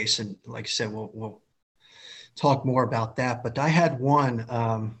good case. And like I said, we'll talk more about that. But I had one,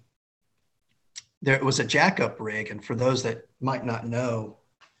 there was a jackup rig. And for those that might not know,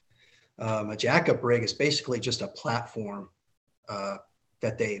 a jackup rig is basically just a platform uh,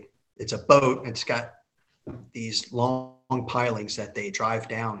 it's a boat. It's got these long pilings that they drive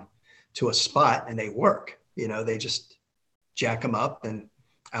down to a spot and they work. They just jack them up and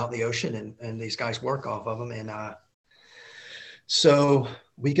out in the ocean, and these guys work off of them. And so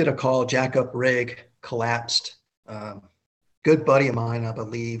we get a call, jackup rig collapsed. Good buddy of mine, I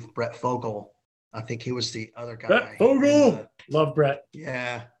believe, Brett Fogel. I think he was the other Brett guy. Fogel. Love Brett.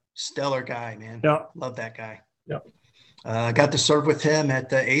 Yeah, stellar guy, man. Yeah. Love that guy. Yeah. I got to serve with him at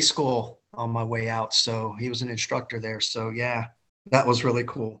the A school on my way out. So he was an instructor there. So yeah, that was really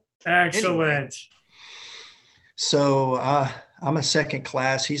cool. Excellent. Anyway, so I'm a second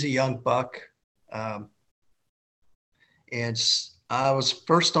class. He's a young buck. And I was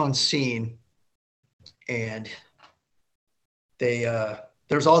first on scene, and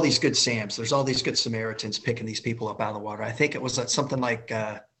there's all these good SAMs. There's all these good Samaritans picking these people up out of the water. I think it was something like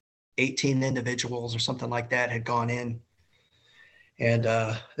 18 individuals or something like that had gone in. And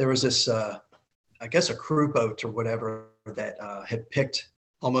there was this, I guess, a crew boat or whatever that had picked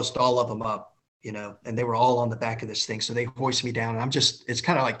almost all of them up, and they were all on the back of this thing. So they hoist me down. And it's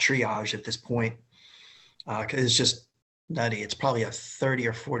kind of like triage at this point, because it's just nutty. It's probably a 30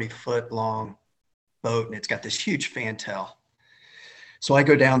 or 40-foot long boat, and it's got this huge fantail. So I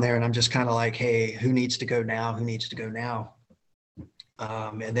go down there and I'm just kind of like, hey, who needs to go now? Who needs to go now?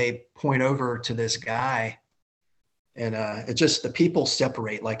 And they point over to this guy, and it just, the people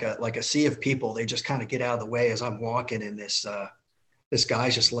separate like a sea of people. They just kind of get out of the way as I'm walking, and this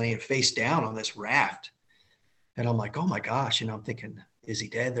guy's just laying face down on this raft. And I'm like, oh my gosh, I'm thinking, is he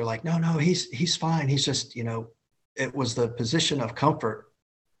dead? They're like, no, he's fine. He's just, it was the position of comfort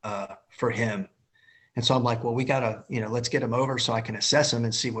for him. And so I'm like, well, we gotta, let's get him over so I can assess him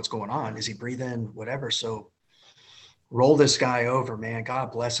and see what's going on. Is he breathing? Whatever. So roll this guy over, man.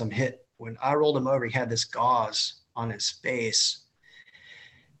 God bless him. When I rolled him over, he had this gauze on his face.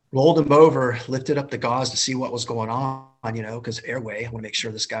 Rolled him over, lifted up the gauze to see what was going on, because airway. I want to make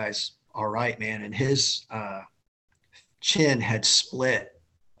sure this guy's all right, man. And his chin had split.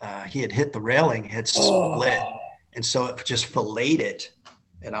 He had hit the railing, had split. And so it just filleted.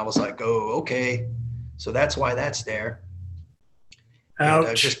 And I was like, oh, okay. So that's why that's there. Ouch. And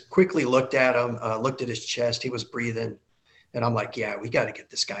I just quickly looked at him, looked at his chest. He was breathing. And I'm like, yeah, we got to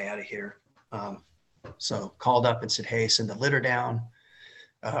get this guy out of here. So called up and said, hey, send the litter down.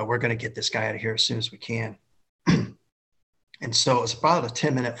 We're going to get this guy out of here as soon as we can. And so it was about a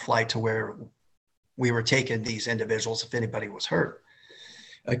 10-minute flight to where we were taking these individuals if anybody was hurt.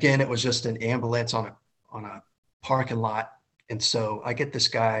 Again, it was just an ambulance on a parking lot. And so I get this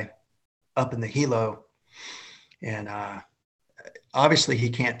guy up in the helo, and obviously he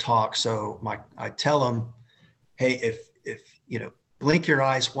can't talk. So I tell him, hey, if blink your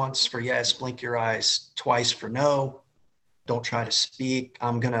eyes once for yes, blink your eyes twice for no. Don't try to speak.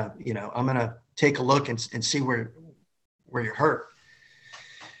 I'm gonna take a look and see where you're hurt.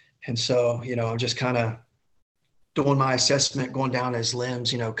 And so, I'm just kind of doing my assessment, going down his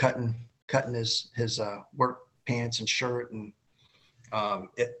limbs, cutting his work pants and shirt. And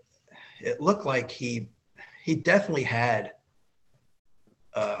it looked like he definitely had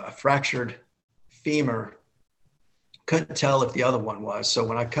a fractured femur. Couldn't tell if the other one was. So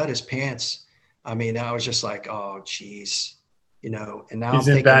when I cut his pants, I was just like, oh, geez, and now He's I'm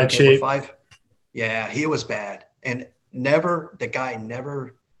thinking, in bad okay, shape. Yeah, he was bad. And the guy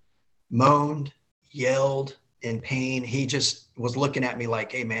never moaned, yelled in pain. He just was looking at me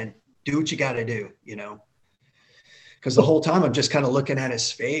like, hey, man, do what you got to do, because the whole time I'm just kind of looking at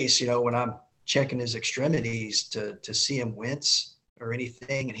his face, when I'm checking his extremities to see him wince or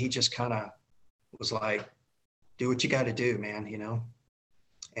anything. And he just kind of was like, do what you got to do, man,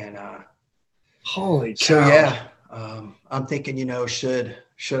 and holy cow. So yeah, I'm thinking, should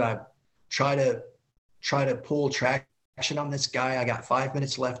I try to pull traction on this guy? I got 5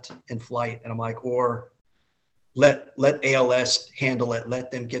 minutes left in flight, and I'm like, or let ALS handle it.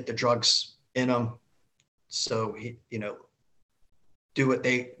 Let them get the drugs in them. So he, do what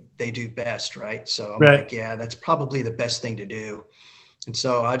they do best, right? So I'm like, yeah, that's probably the best thing to do. And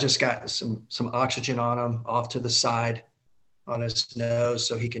so I just got some oxygen on him off to the side on his nose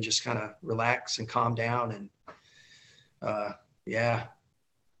so he can just kind of relax and calm down. And yeah,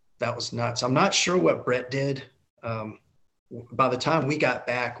 that was nuts. I'm not sure what Brett did. By the time we got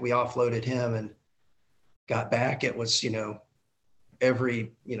back, we offloaded him and got back. It was,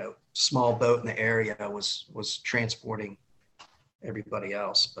 every, small boat in the area was transporting everybody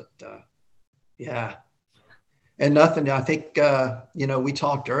else. But yeah. And nothing, I think, we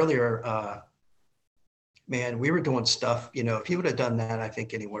talked earlier, man, we were doing stuff, if you would have done that, I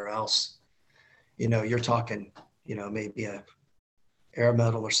think anywhere else, you're talking, maybe a air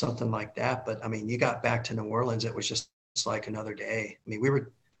medal or something like that. But you got back to New Orleans, it was just like another day. We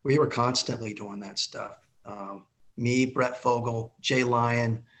were constantly doing that stuff. Me, Brett Fogel, Jay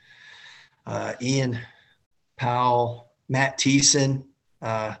Lyon, Ian Powell, Matt Thiessen,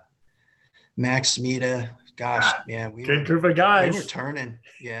 Max Smita. Gosh, man, good group of guys. We were turning,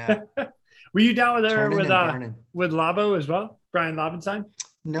 yeah. Were you down with Labo as well, Brian Lobenstein?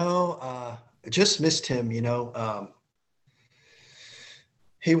 No, just missed him. I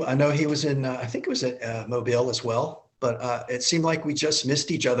know he was in. I think it was at Mobile as well, but it seemed like we just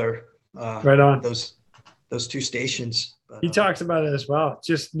missed each other. Right on those two stations. But, he talks about it as well.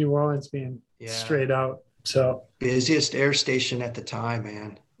 Just New Orleans being straight out. So busiest air station at the time,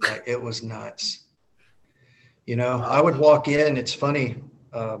 man. Like it was nuts. I would walk in. It's funny.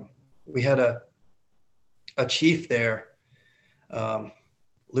 We had a chief there.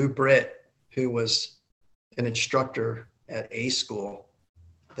 Lou Britt, who was an instructor at A school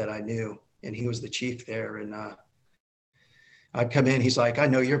that I knew, and he was the chief there. And I'd come in, he's like, I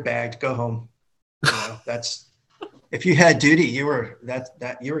know you're bagged, go home. That's, if you had duty, you were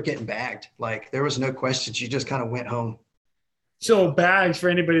getting bagged. Like there was no questions. You just kind of went home. So bags, for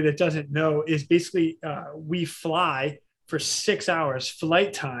anybody that doesn't know, is basically we fly for 6 hours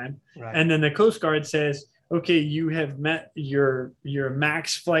flight time, Right. and then the Coast Guard says, okay, you have met your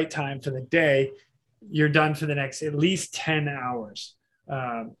max flight time for the day. You're done for the next at least 10 hours.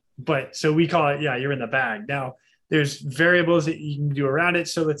 But so we call it, yeah, you're in the bag. Now, there's variables that you can do around it.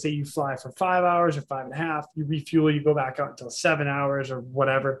 So let's say you fly for 5 hours or 5.5, you refuel, you go back out until 7 hours or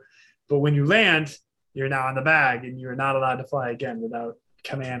whatever. But when you land, you're now in the bag and you're not allowed to fly again without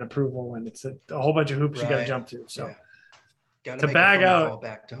command approval. And it's a whole bunch of hoops you got to jump through. So to bag out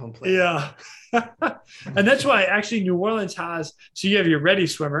back to home plate. Yeah. And that's why actually New Orleans has, so you have your ready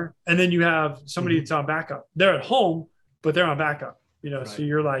swimmer and then you have somebody that's on backup. They're at home, but they're on backup, right. So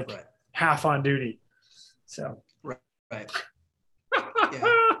you're like half on duty. So. Right.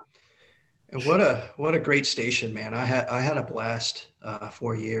 Yeah. And what a great station, man. I had a blast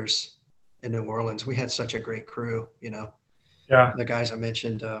 4 years in New Orleans. We had such a great crew, Yeah. The guys I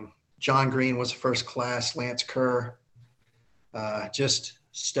mentioned, John Green was first class, Lance Kerr, just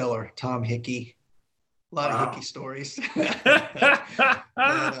stellar. Tom Hickey, a lot of Hickey stories. But,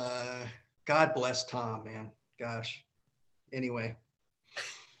 God bless Tom, man. Gosh. Anyway.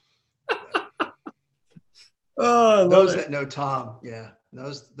 Oh, those that know Tom,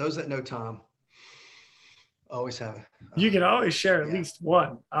 those that know Tom always have. You can always share at least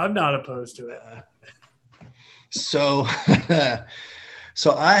one. I'm not opposed to it. So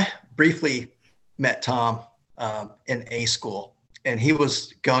I briefly met Tom in A school, and he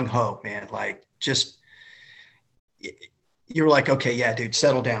was gung ho, man. Like just you were like, okay, yeah, dude,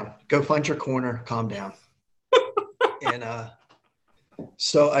 settle down, go find your corner, calm down. And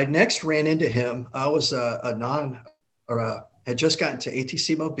so I next ran into him. I was had just gotten to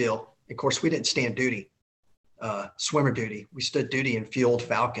ATC Mobile. Of course, we didn't stand duty, swimmer duty. We stood duty in fueled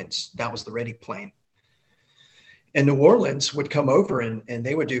Falcons. That was the ready plane. And New Orleans would come over and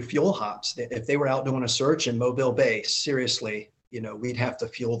they would do fuel hops. If they were out doing a search in Mobile Bay, seriously, we'd have to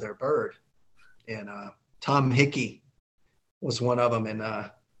fuel their bird. And Tom Hickey was one of them. And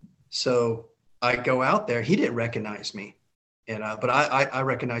so I go out there. He didn't recognize me. And but I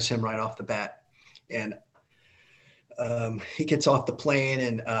recognize him right off the bat. And he gets off the plane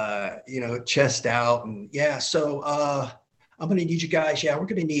and, chest out. And so I'm going to need you guys. Yeah, we're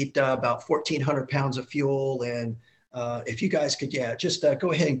going to need about 1,400 pounds of fuel. And if you guys could, just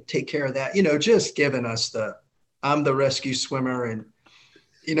go ahead and take care of that. Just giving us I'm the rescue swimmer. And,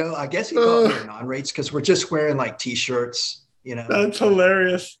 I guess he called me non-rates because we're just wearing like T-shirts, That's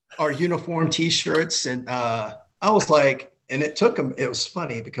hilarious. Our uniform T-shirts. And I was like, and it took him, it was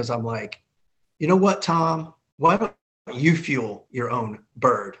funny because I'm like, you know what, Tom, why don't you fuel your own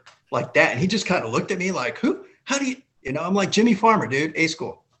bird like that? And he just kind of looked at me like, how do you, I'm like, Jimmy Farmer, dude, A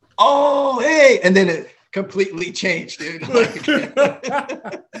school. Oh, hey. And then it completely changed, dude. Like,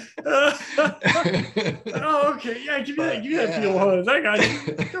 oh, okay. Yeah, give me that fuel hose. I got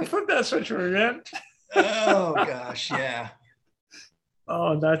you. Don't flip that switch for me, man. Oh, gosh. Yeah.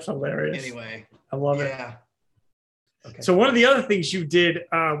 Oh, that's hilarious. Anyway. I love it. Yeah. Okay. So one of the other things you did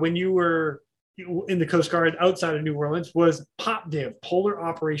when you were in the Coast Guard outside of New Orleans was POPDIV, Polar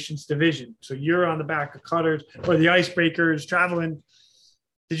Operations Division. So you're on the back of cutters or the icebreakers traveling.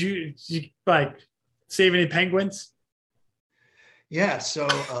 Did you like save any penguins? Yeah. So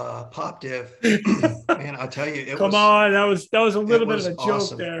POPDIV, man, I'll tell you, Come on, that was a little bit of a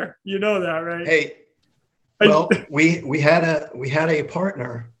joke there. You know that, right? Hey, well, we had a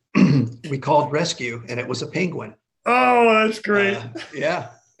partner we called Rescue, and it was a penguin. Oh, that's great. Yeah.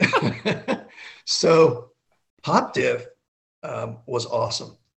 So POPDIV was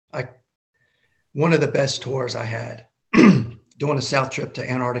awesome. One of the best tours I had, doing a south trip to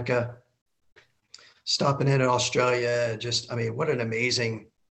Antarctica, stopping in Australia. What an amazing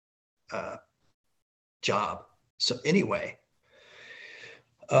job. So anyway,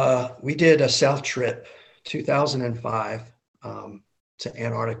 we did a south trip, 2005, to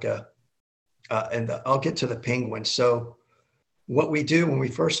Antarctica. And I'll get to the penguins. So what we do when we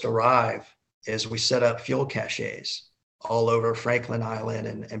first arrive is we set up fuel caches all over Franklin Island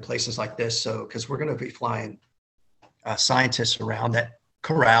and places like this. So, because we're going to be flying scientists around that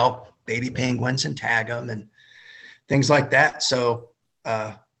corral baby penguins and tag them and things like that. So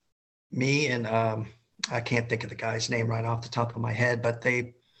me and I can't think of the guy's name right off the top of my head, but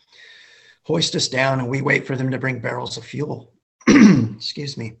they hoist us down and we wait for them to bring barrels of fuel.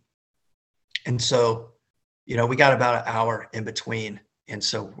 Excuse me. And so, we got about an hour in between. And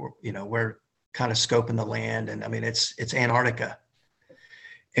so, we're kind of scoping the land. And I mean, it's Antarctica.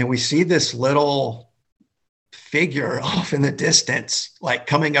 And we see this little figure off in the distance, like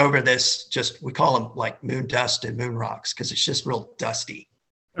coming over this, we call them like moon dust and moon rocks, because it's just real dusty.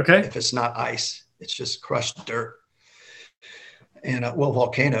 Okay. If it's not ice, it's just crushed dirt. And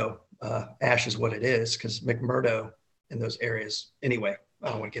volcano ash is what it is, because McMurdo in those areas. Anyway, I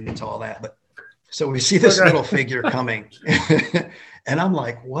don't want to get into all that, but so we see this little figure coming, and I'm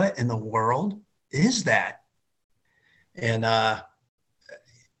like, what in the world is that? And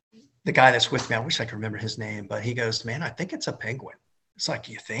the guy that's with me, I wish I could remember his name, but he goes, man, I think it's a penguin. It's like,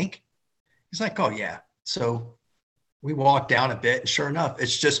 you think? He's like, oh yeah. So we walk down a bit, and sure enough,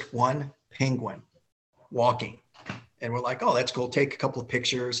 it's just one penguin walking. And we're like, oh, that's cool. Take a couple of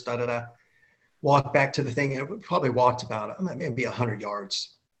pictures, walk back to the thing. And we probably walked about maybe 100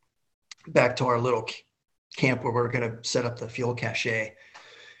 yards back to our little camp where we're going to set up the fuel cache.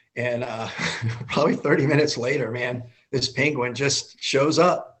 And probably 30 minutes later, man, this penguin just shows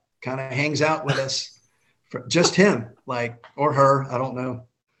up, kind of hangs out with us, just him, or her, I don't know,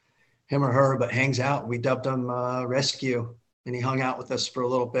 him or her, but hangs out. We dubbed him Rescue, and he hung out with us for a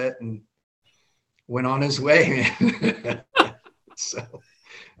little bit and went on his way. So,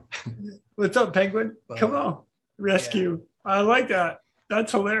 what's up, penguin? Come on, Rescue. Yeah. I like that.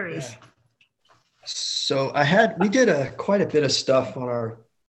 That's hilarious. Yeah. So we did quite a bit of stuff on our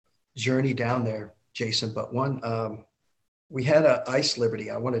journey down there, Jason, but we had an ice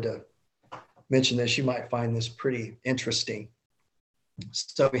liberty. I wanted to mention this. You might find this pretty interesting.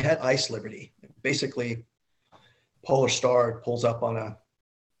 So we had ice liberty. Basically, Polar Star pulls up on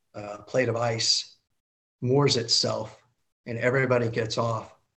a plate of ice, moors itself, and everybody gets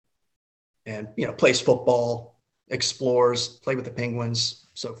off and, plays football, explores, play with the penguins,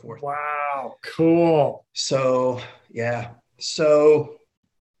 so forth. Wow, cool. So, yeah. So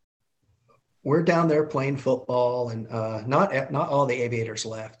we're down there playing football, and not all the aviators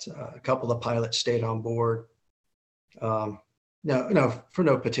left. A couple of pilots stayed on board. No, for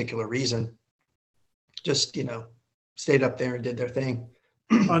no particular reason. Just, stayed up there and did their thing.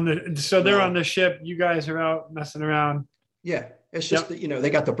 They're on the ship. You guys are out messing around. Yeah. It's just that, they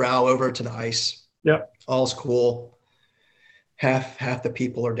got the brow over to the ice. Yep. All's cool. Half the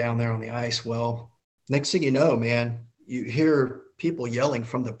people are down there on the ice. Well, next thing you know, man, you hear people yelling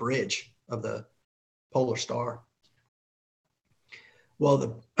from the bridge of the Polar Star. Well,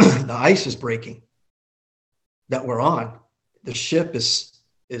 the ice is breaking that we're on. The ship is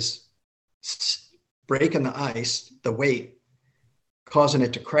breaking the ice, the weight, causing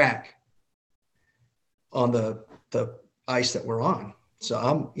it to crack on the ice that we're on. So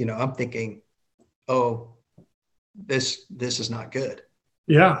I'm thinking, oh, this is not good.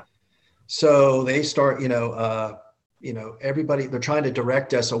 Yeah. So they start, everybody, they're trying to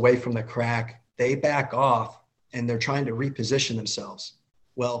direct us away from the crack. They back off and they're trying to reposition themselves.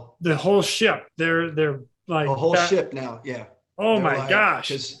 Well, the whole ship, they're like the whole ship now. Yeah. Oh my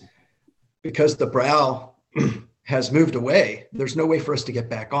gosh. Because the brow has moved away. There's no way for us to get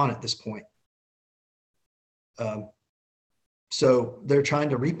back on at this point. So they're trying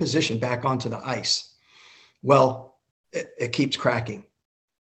to reposition back onto the ice. Well, it keeps cracking.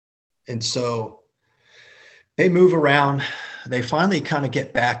 And so they move around. They finally kind of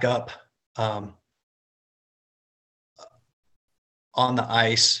get back up on the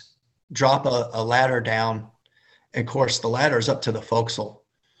ice, drop a ladder down. And of course, the ladder is up to the forecastle.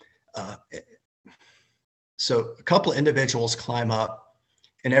 So a couple of individuals climb up,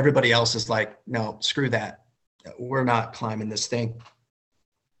 and everybody else is like, no, screw that. We're not climbing this thing.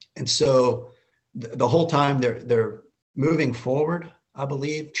 And so the whole time they're moving forward, I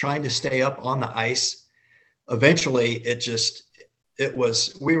believe, trying to stay up on the ice. Eventually,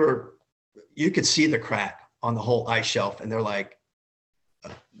 you could see the crack on the whole ice shelf, and they're like,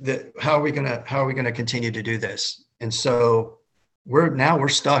 how are we gonna continue to do this? And so we're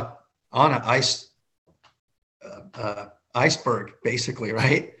stuck on an iceberg, basically,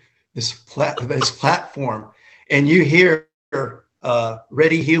 right? This platform, and you hear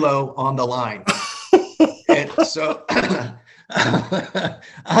ready helo on the line. And so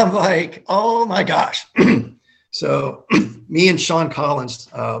I'm like, oh my gosh. So me and Sean Collins,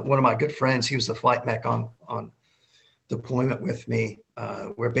 one of my good friends, he was the flight mech on deployment with me.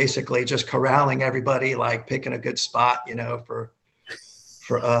 We're basically just corralling everybody, like picking a good spot, for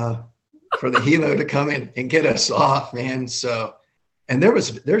the helo to come in and get us off, man. So, and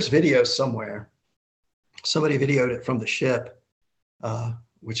there's videos somewhere. Somebody videoed it from the ship.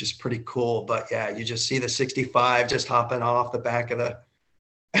 which is pretty cool. But yeah, you just see the 65 just hopping off the back of the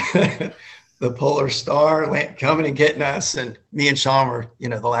the Polar Star coming and getting us, and me and Sean were,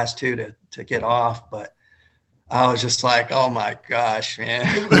 the last two to get off. But I was just like, oh my gosh,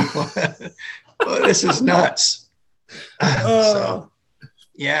 man, well, this is nuts. So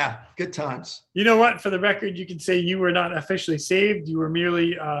yeah, good times. You know what? For the record, you can say you were not officially saved. You were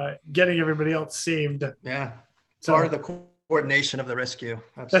merely getting everybody else saved. Yeah. Part of the coordination of the rescue.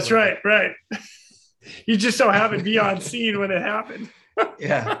 Absolutely. That's right. Right. You just so happened to be on scene when it happened.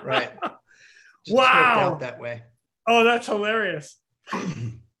 Yeah. Right. Just wow. Worked out that way. Oh, that's hilarious.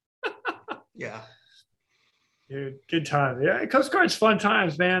 Yeah. Dude, good time. Yeah. Coast Guard's fun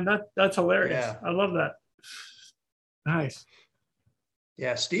times, man. That's hilarious. Yeah. I love that. Nice.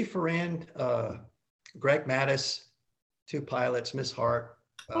 Yeah, Steve Ferrand, Greg Mattis, two pilots, Miss Hart.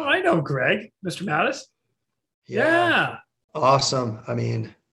 Oh, I know Greg, Mr. Mattis. Yeah. Awesome. I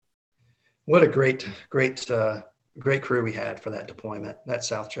mean, what a great crew we had for that deployment, that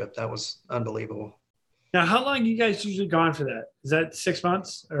South trip. That was unbelievable. Now, how long you guys usually gone for that? Is that 6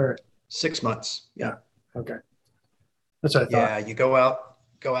 months or 6 months? Yeah. Okay. That's what I thought. Yeah, you go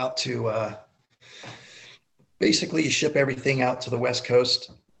out to basically you ship everything out to the West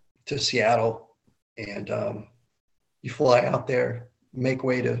Coast, to Seattle, and you fly out there, make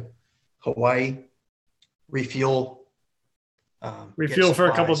way to Hawaii, refuel for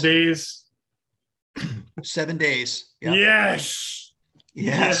a couple of days. 7 days. Yeah.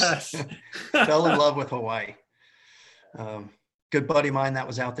 Yes. Fell in love with Hawaii. Good buddy of mine that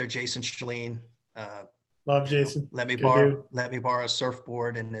was out there, Jason Schleen. Love Jason. Let me borrow a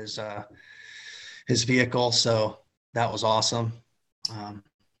surfboard and his vehicle. So that was awesome.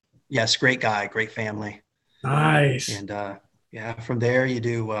 Yes, great guy, great family. Nice. And from there you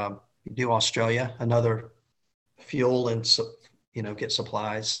do Australia, another fuel and get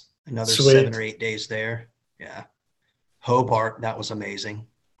supplies, another Sweet. 7 or 8 days there. Yeah. Hobart, that was amazing.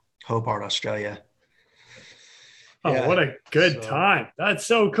 Hobart, Australia. Oh, yeah. What a good time. That's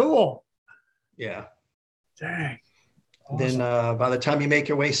so cool. Yeah. Dang. Awesome. Then by the time you make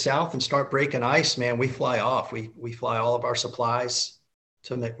your way south and start breaking ice, man, we fly off. We fly all of our supplies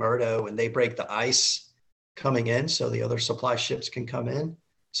to McMurdo, and they break the ice coming in so the other supply ships can come in.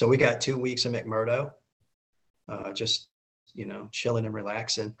 So we got 2 weeks in McMurdo, just, chilling and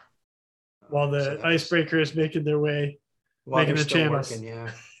relaxing. While the icebreaker is making their way, making the channels.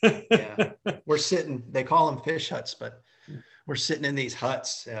 Working, yeah. We're sitting, they call them fish huts, but we're sitting in these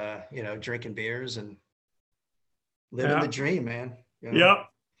huts, drinking beers and living the dream, man. Yep.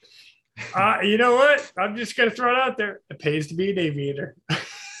 You know what? I'm just going to throw it out there. It pays to be an aviator.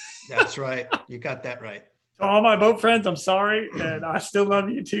 That's right. You got that right. To all my boat friends, I'm sorry. And I still love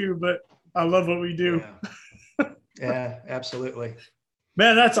you too, but I love what we do. Yeah, absolutely.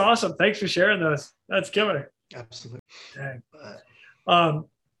 Man, that's awesome. Thanks for sharing those. That's killer. Absolutely. Dang.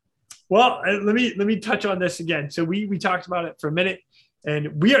 Well, let me touch on this again. So we talked about it for a minute,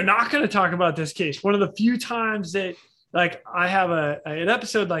 and we are not going to talk about this case. One of the few times that I have an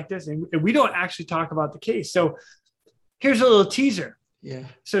episode like this, and we don't actually talk about the case. So here's a little teaser. Yeah.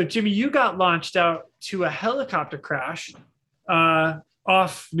 So Jimmy, you got launched out to a helicopter crash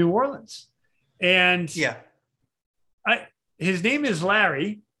off New Orleans, and his name is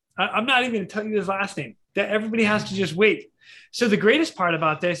Larry. I'm not even going to tell you his last name. That everybody has to just wait. So the greatest part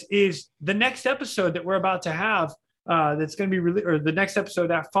about this is the next episode that we're about to have, that's going to be released, or the next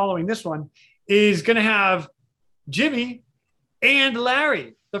episode following this one, is going to have Jimmy and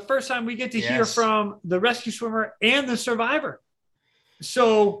Larry. The first time we get to hear from the rescue swimmer and the survivor.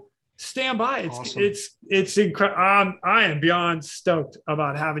 So stand by. It's awesome. It's incredible. I am beyond stoked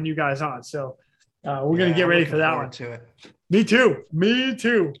about having you guys on. So we're going to get ready for that one. To it. Me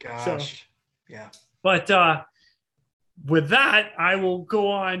too. Gosh. Yeah. But with that, I will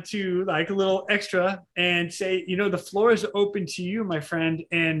go on to a little extra and say, the floor is open to you, my friend.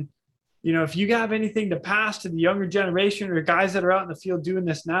 And, if you have anything to pass to the younger generation or guys that are out in the field doing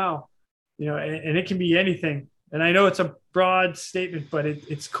this now, and it can be anything. And I know it's a broad statement, but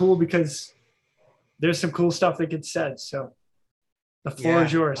it's cool because there's some cool stuff that gets said. So the floor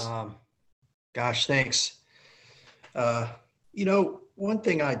is yours. Gosh, thanks. One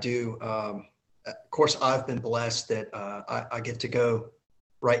thing I do, of course, I've been blessed that I get to go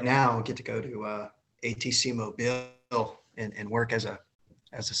right now, to ATC Mobile and work as a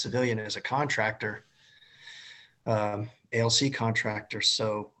civilian, as a contractor, ALC contractor.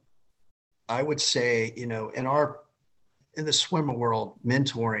 So I would say, in the swimmer world,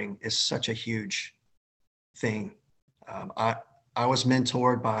 mentoring is such a huge thing. I was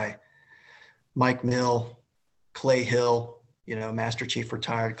mentored by Mike Mill, Clay Hill, Master Chief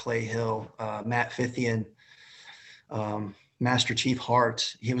retired Clay Hill, Matt Fithian, Master Chief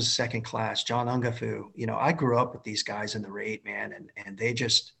Hart, he was second class, John Ungafu. I grew up with these guys in the rate, man, and they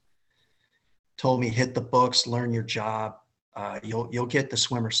just told me, hit the books, learn your job. You'll get the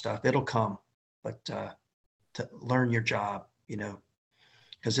swimmer stuff. It'll come, but to learn your job,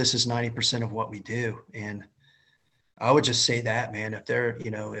 because this is 90% of what we do. And I would just say that, man,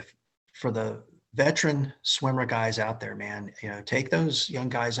 if for the veteran swimmer guys out there, man, take those young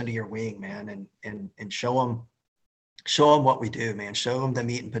guys under your wing, man, and show them what we do, man. Show them the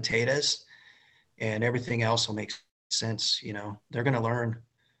meat and potatoes, and everything else will make sense. They're going to learn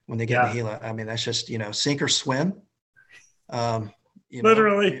when they get in the Gila. I mean, that's just, sink or swim.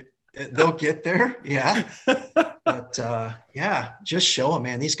 Literally. They'll get there. Yeah. But just show them,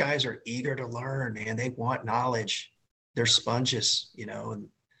 man. These guys are eager to learn, man. They want knowledge. They're sponges, and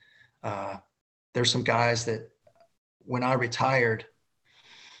there's some guys that when I retired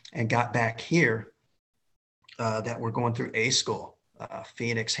and got back here, that were going through A school,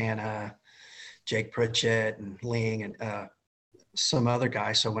 Phoenix, Hannah, Jake Pritchett, and Ling, and some other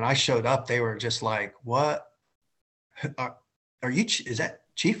guys. So when I showed up, they were just like, "What are you? Is that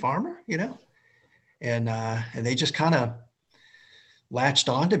Chief Armor?" And they just kind of latched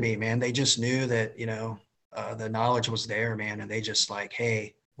onto me, man. They just knew that the knowledge was there, man, and they just like,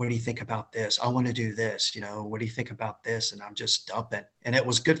 "Hey, what do you think about this? I want to do this. What do you think about this?" And I'm just dumping, and it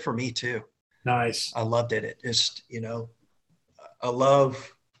was good for me too. Nice. I loved it. It just, I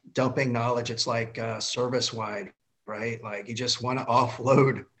love dumping knowledge. It's like service wide, right? Like you just want to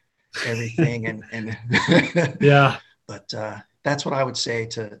offload everything and yeah. But that's what I would say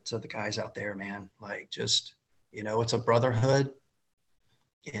to the guys out there, man. Like just, it's a brotherhood,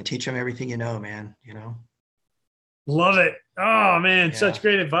 and teach them everything man. Love it. Oh man, such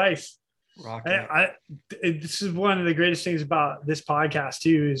great advice. This is one of the greatest things about this podcast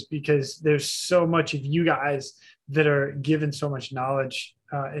too, is because there's so much of you guys that are given so much knowledge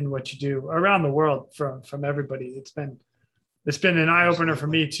in what you do around the world from everybody. It's been an eye opener for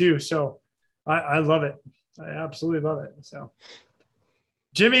me too. So I love it. I absolutely love it. So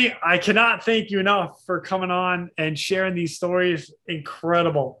Jimmy, I cannot thank you enough for coming on and sharing these stories.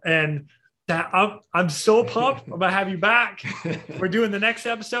 Incredible. And I'm so pumped. I'm gonna have you back. We're doing the next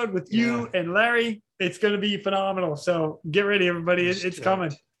episode with you and Larry. It's gonna be phenomenal. So get ready, everybody. It's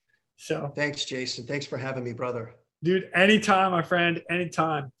coming. So thanks, Jason. Thanks for having me, brother. Dude, anytime, my friend,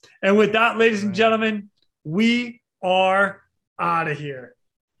 anytime. And with that, ladies and gentlemen, we are out of here.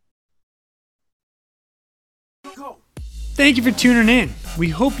 Thank you for tuning in. We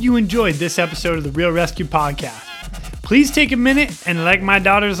hope you enjoyed this episode of the Real Rescue Podcast. Please take a minute and, like my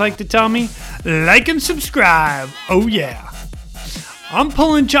daughters like to tell me, like and subscribe. Oh yeah. I'm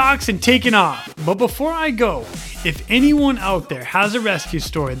pulling chocks and taking off. But before I go, if anyone out there has a rescue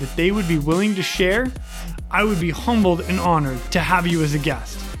story that they would be willing to share, I would be humbled and honored to have you as a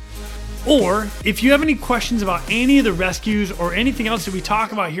guest. Or if you have any questions about any of the rescues or anything else that we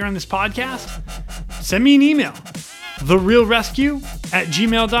talk about here on this podcast, send me an email.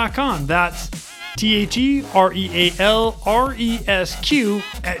 therealresq@gmail.com. That's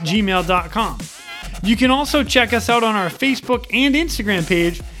TheRealResq@gmail.com. You can also check us out on our Facebook and Instagram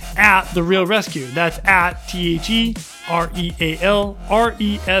page at The Real Rescue. That's at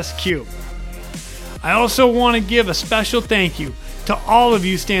TheRealResq. I also want to give a special thank you to all of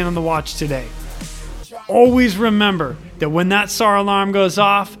you staying on the watch today. Always remember that when that SAR alarm goes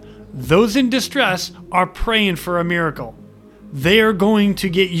off, those in distress are praying for a miracle. They are going to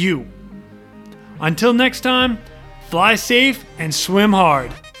get you. Until next time, fly safe and swim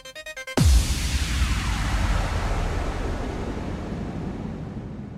hard.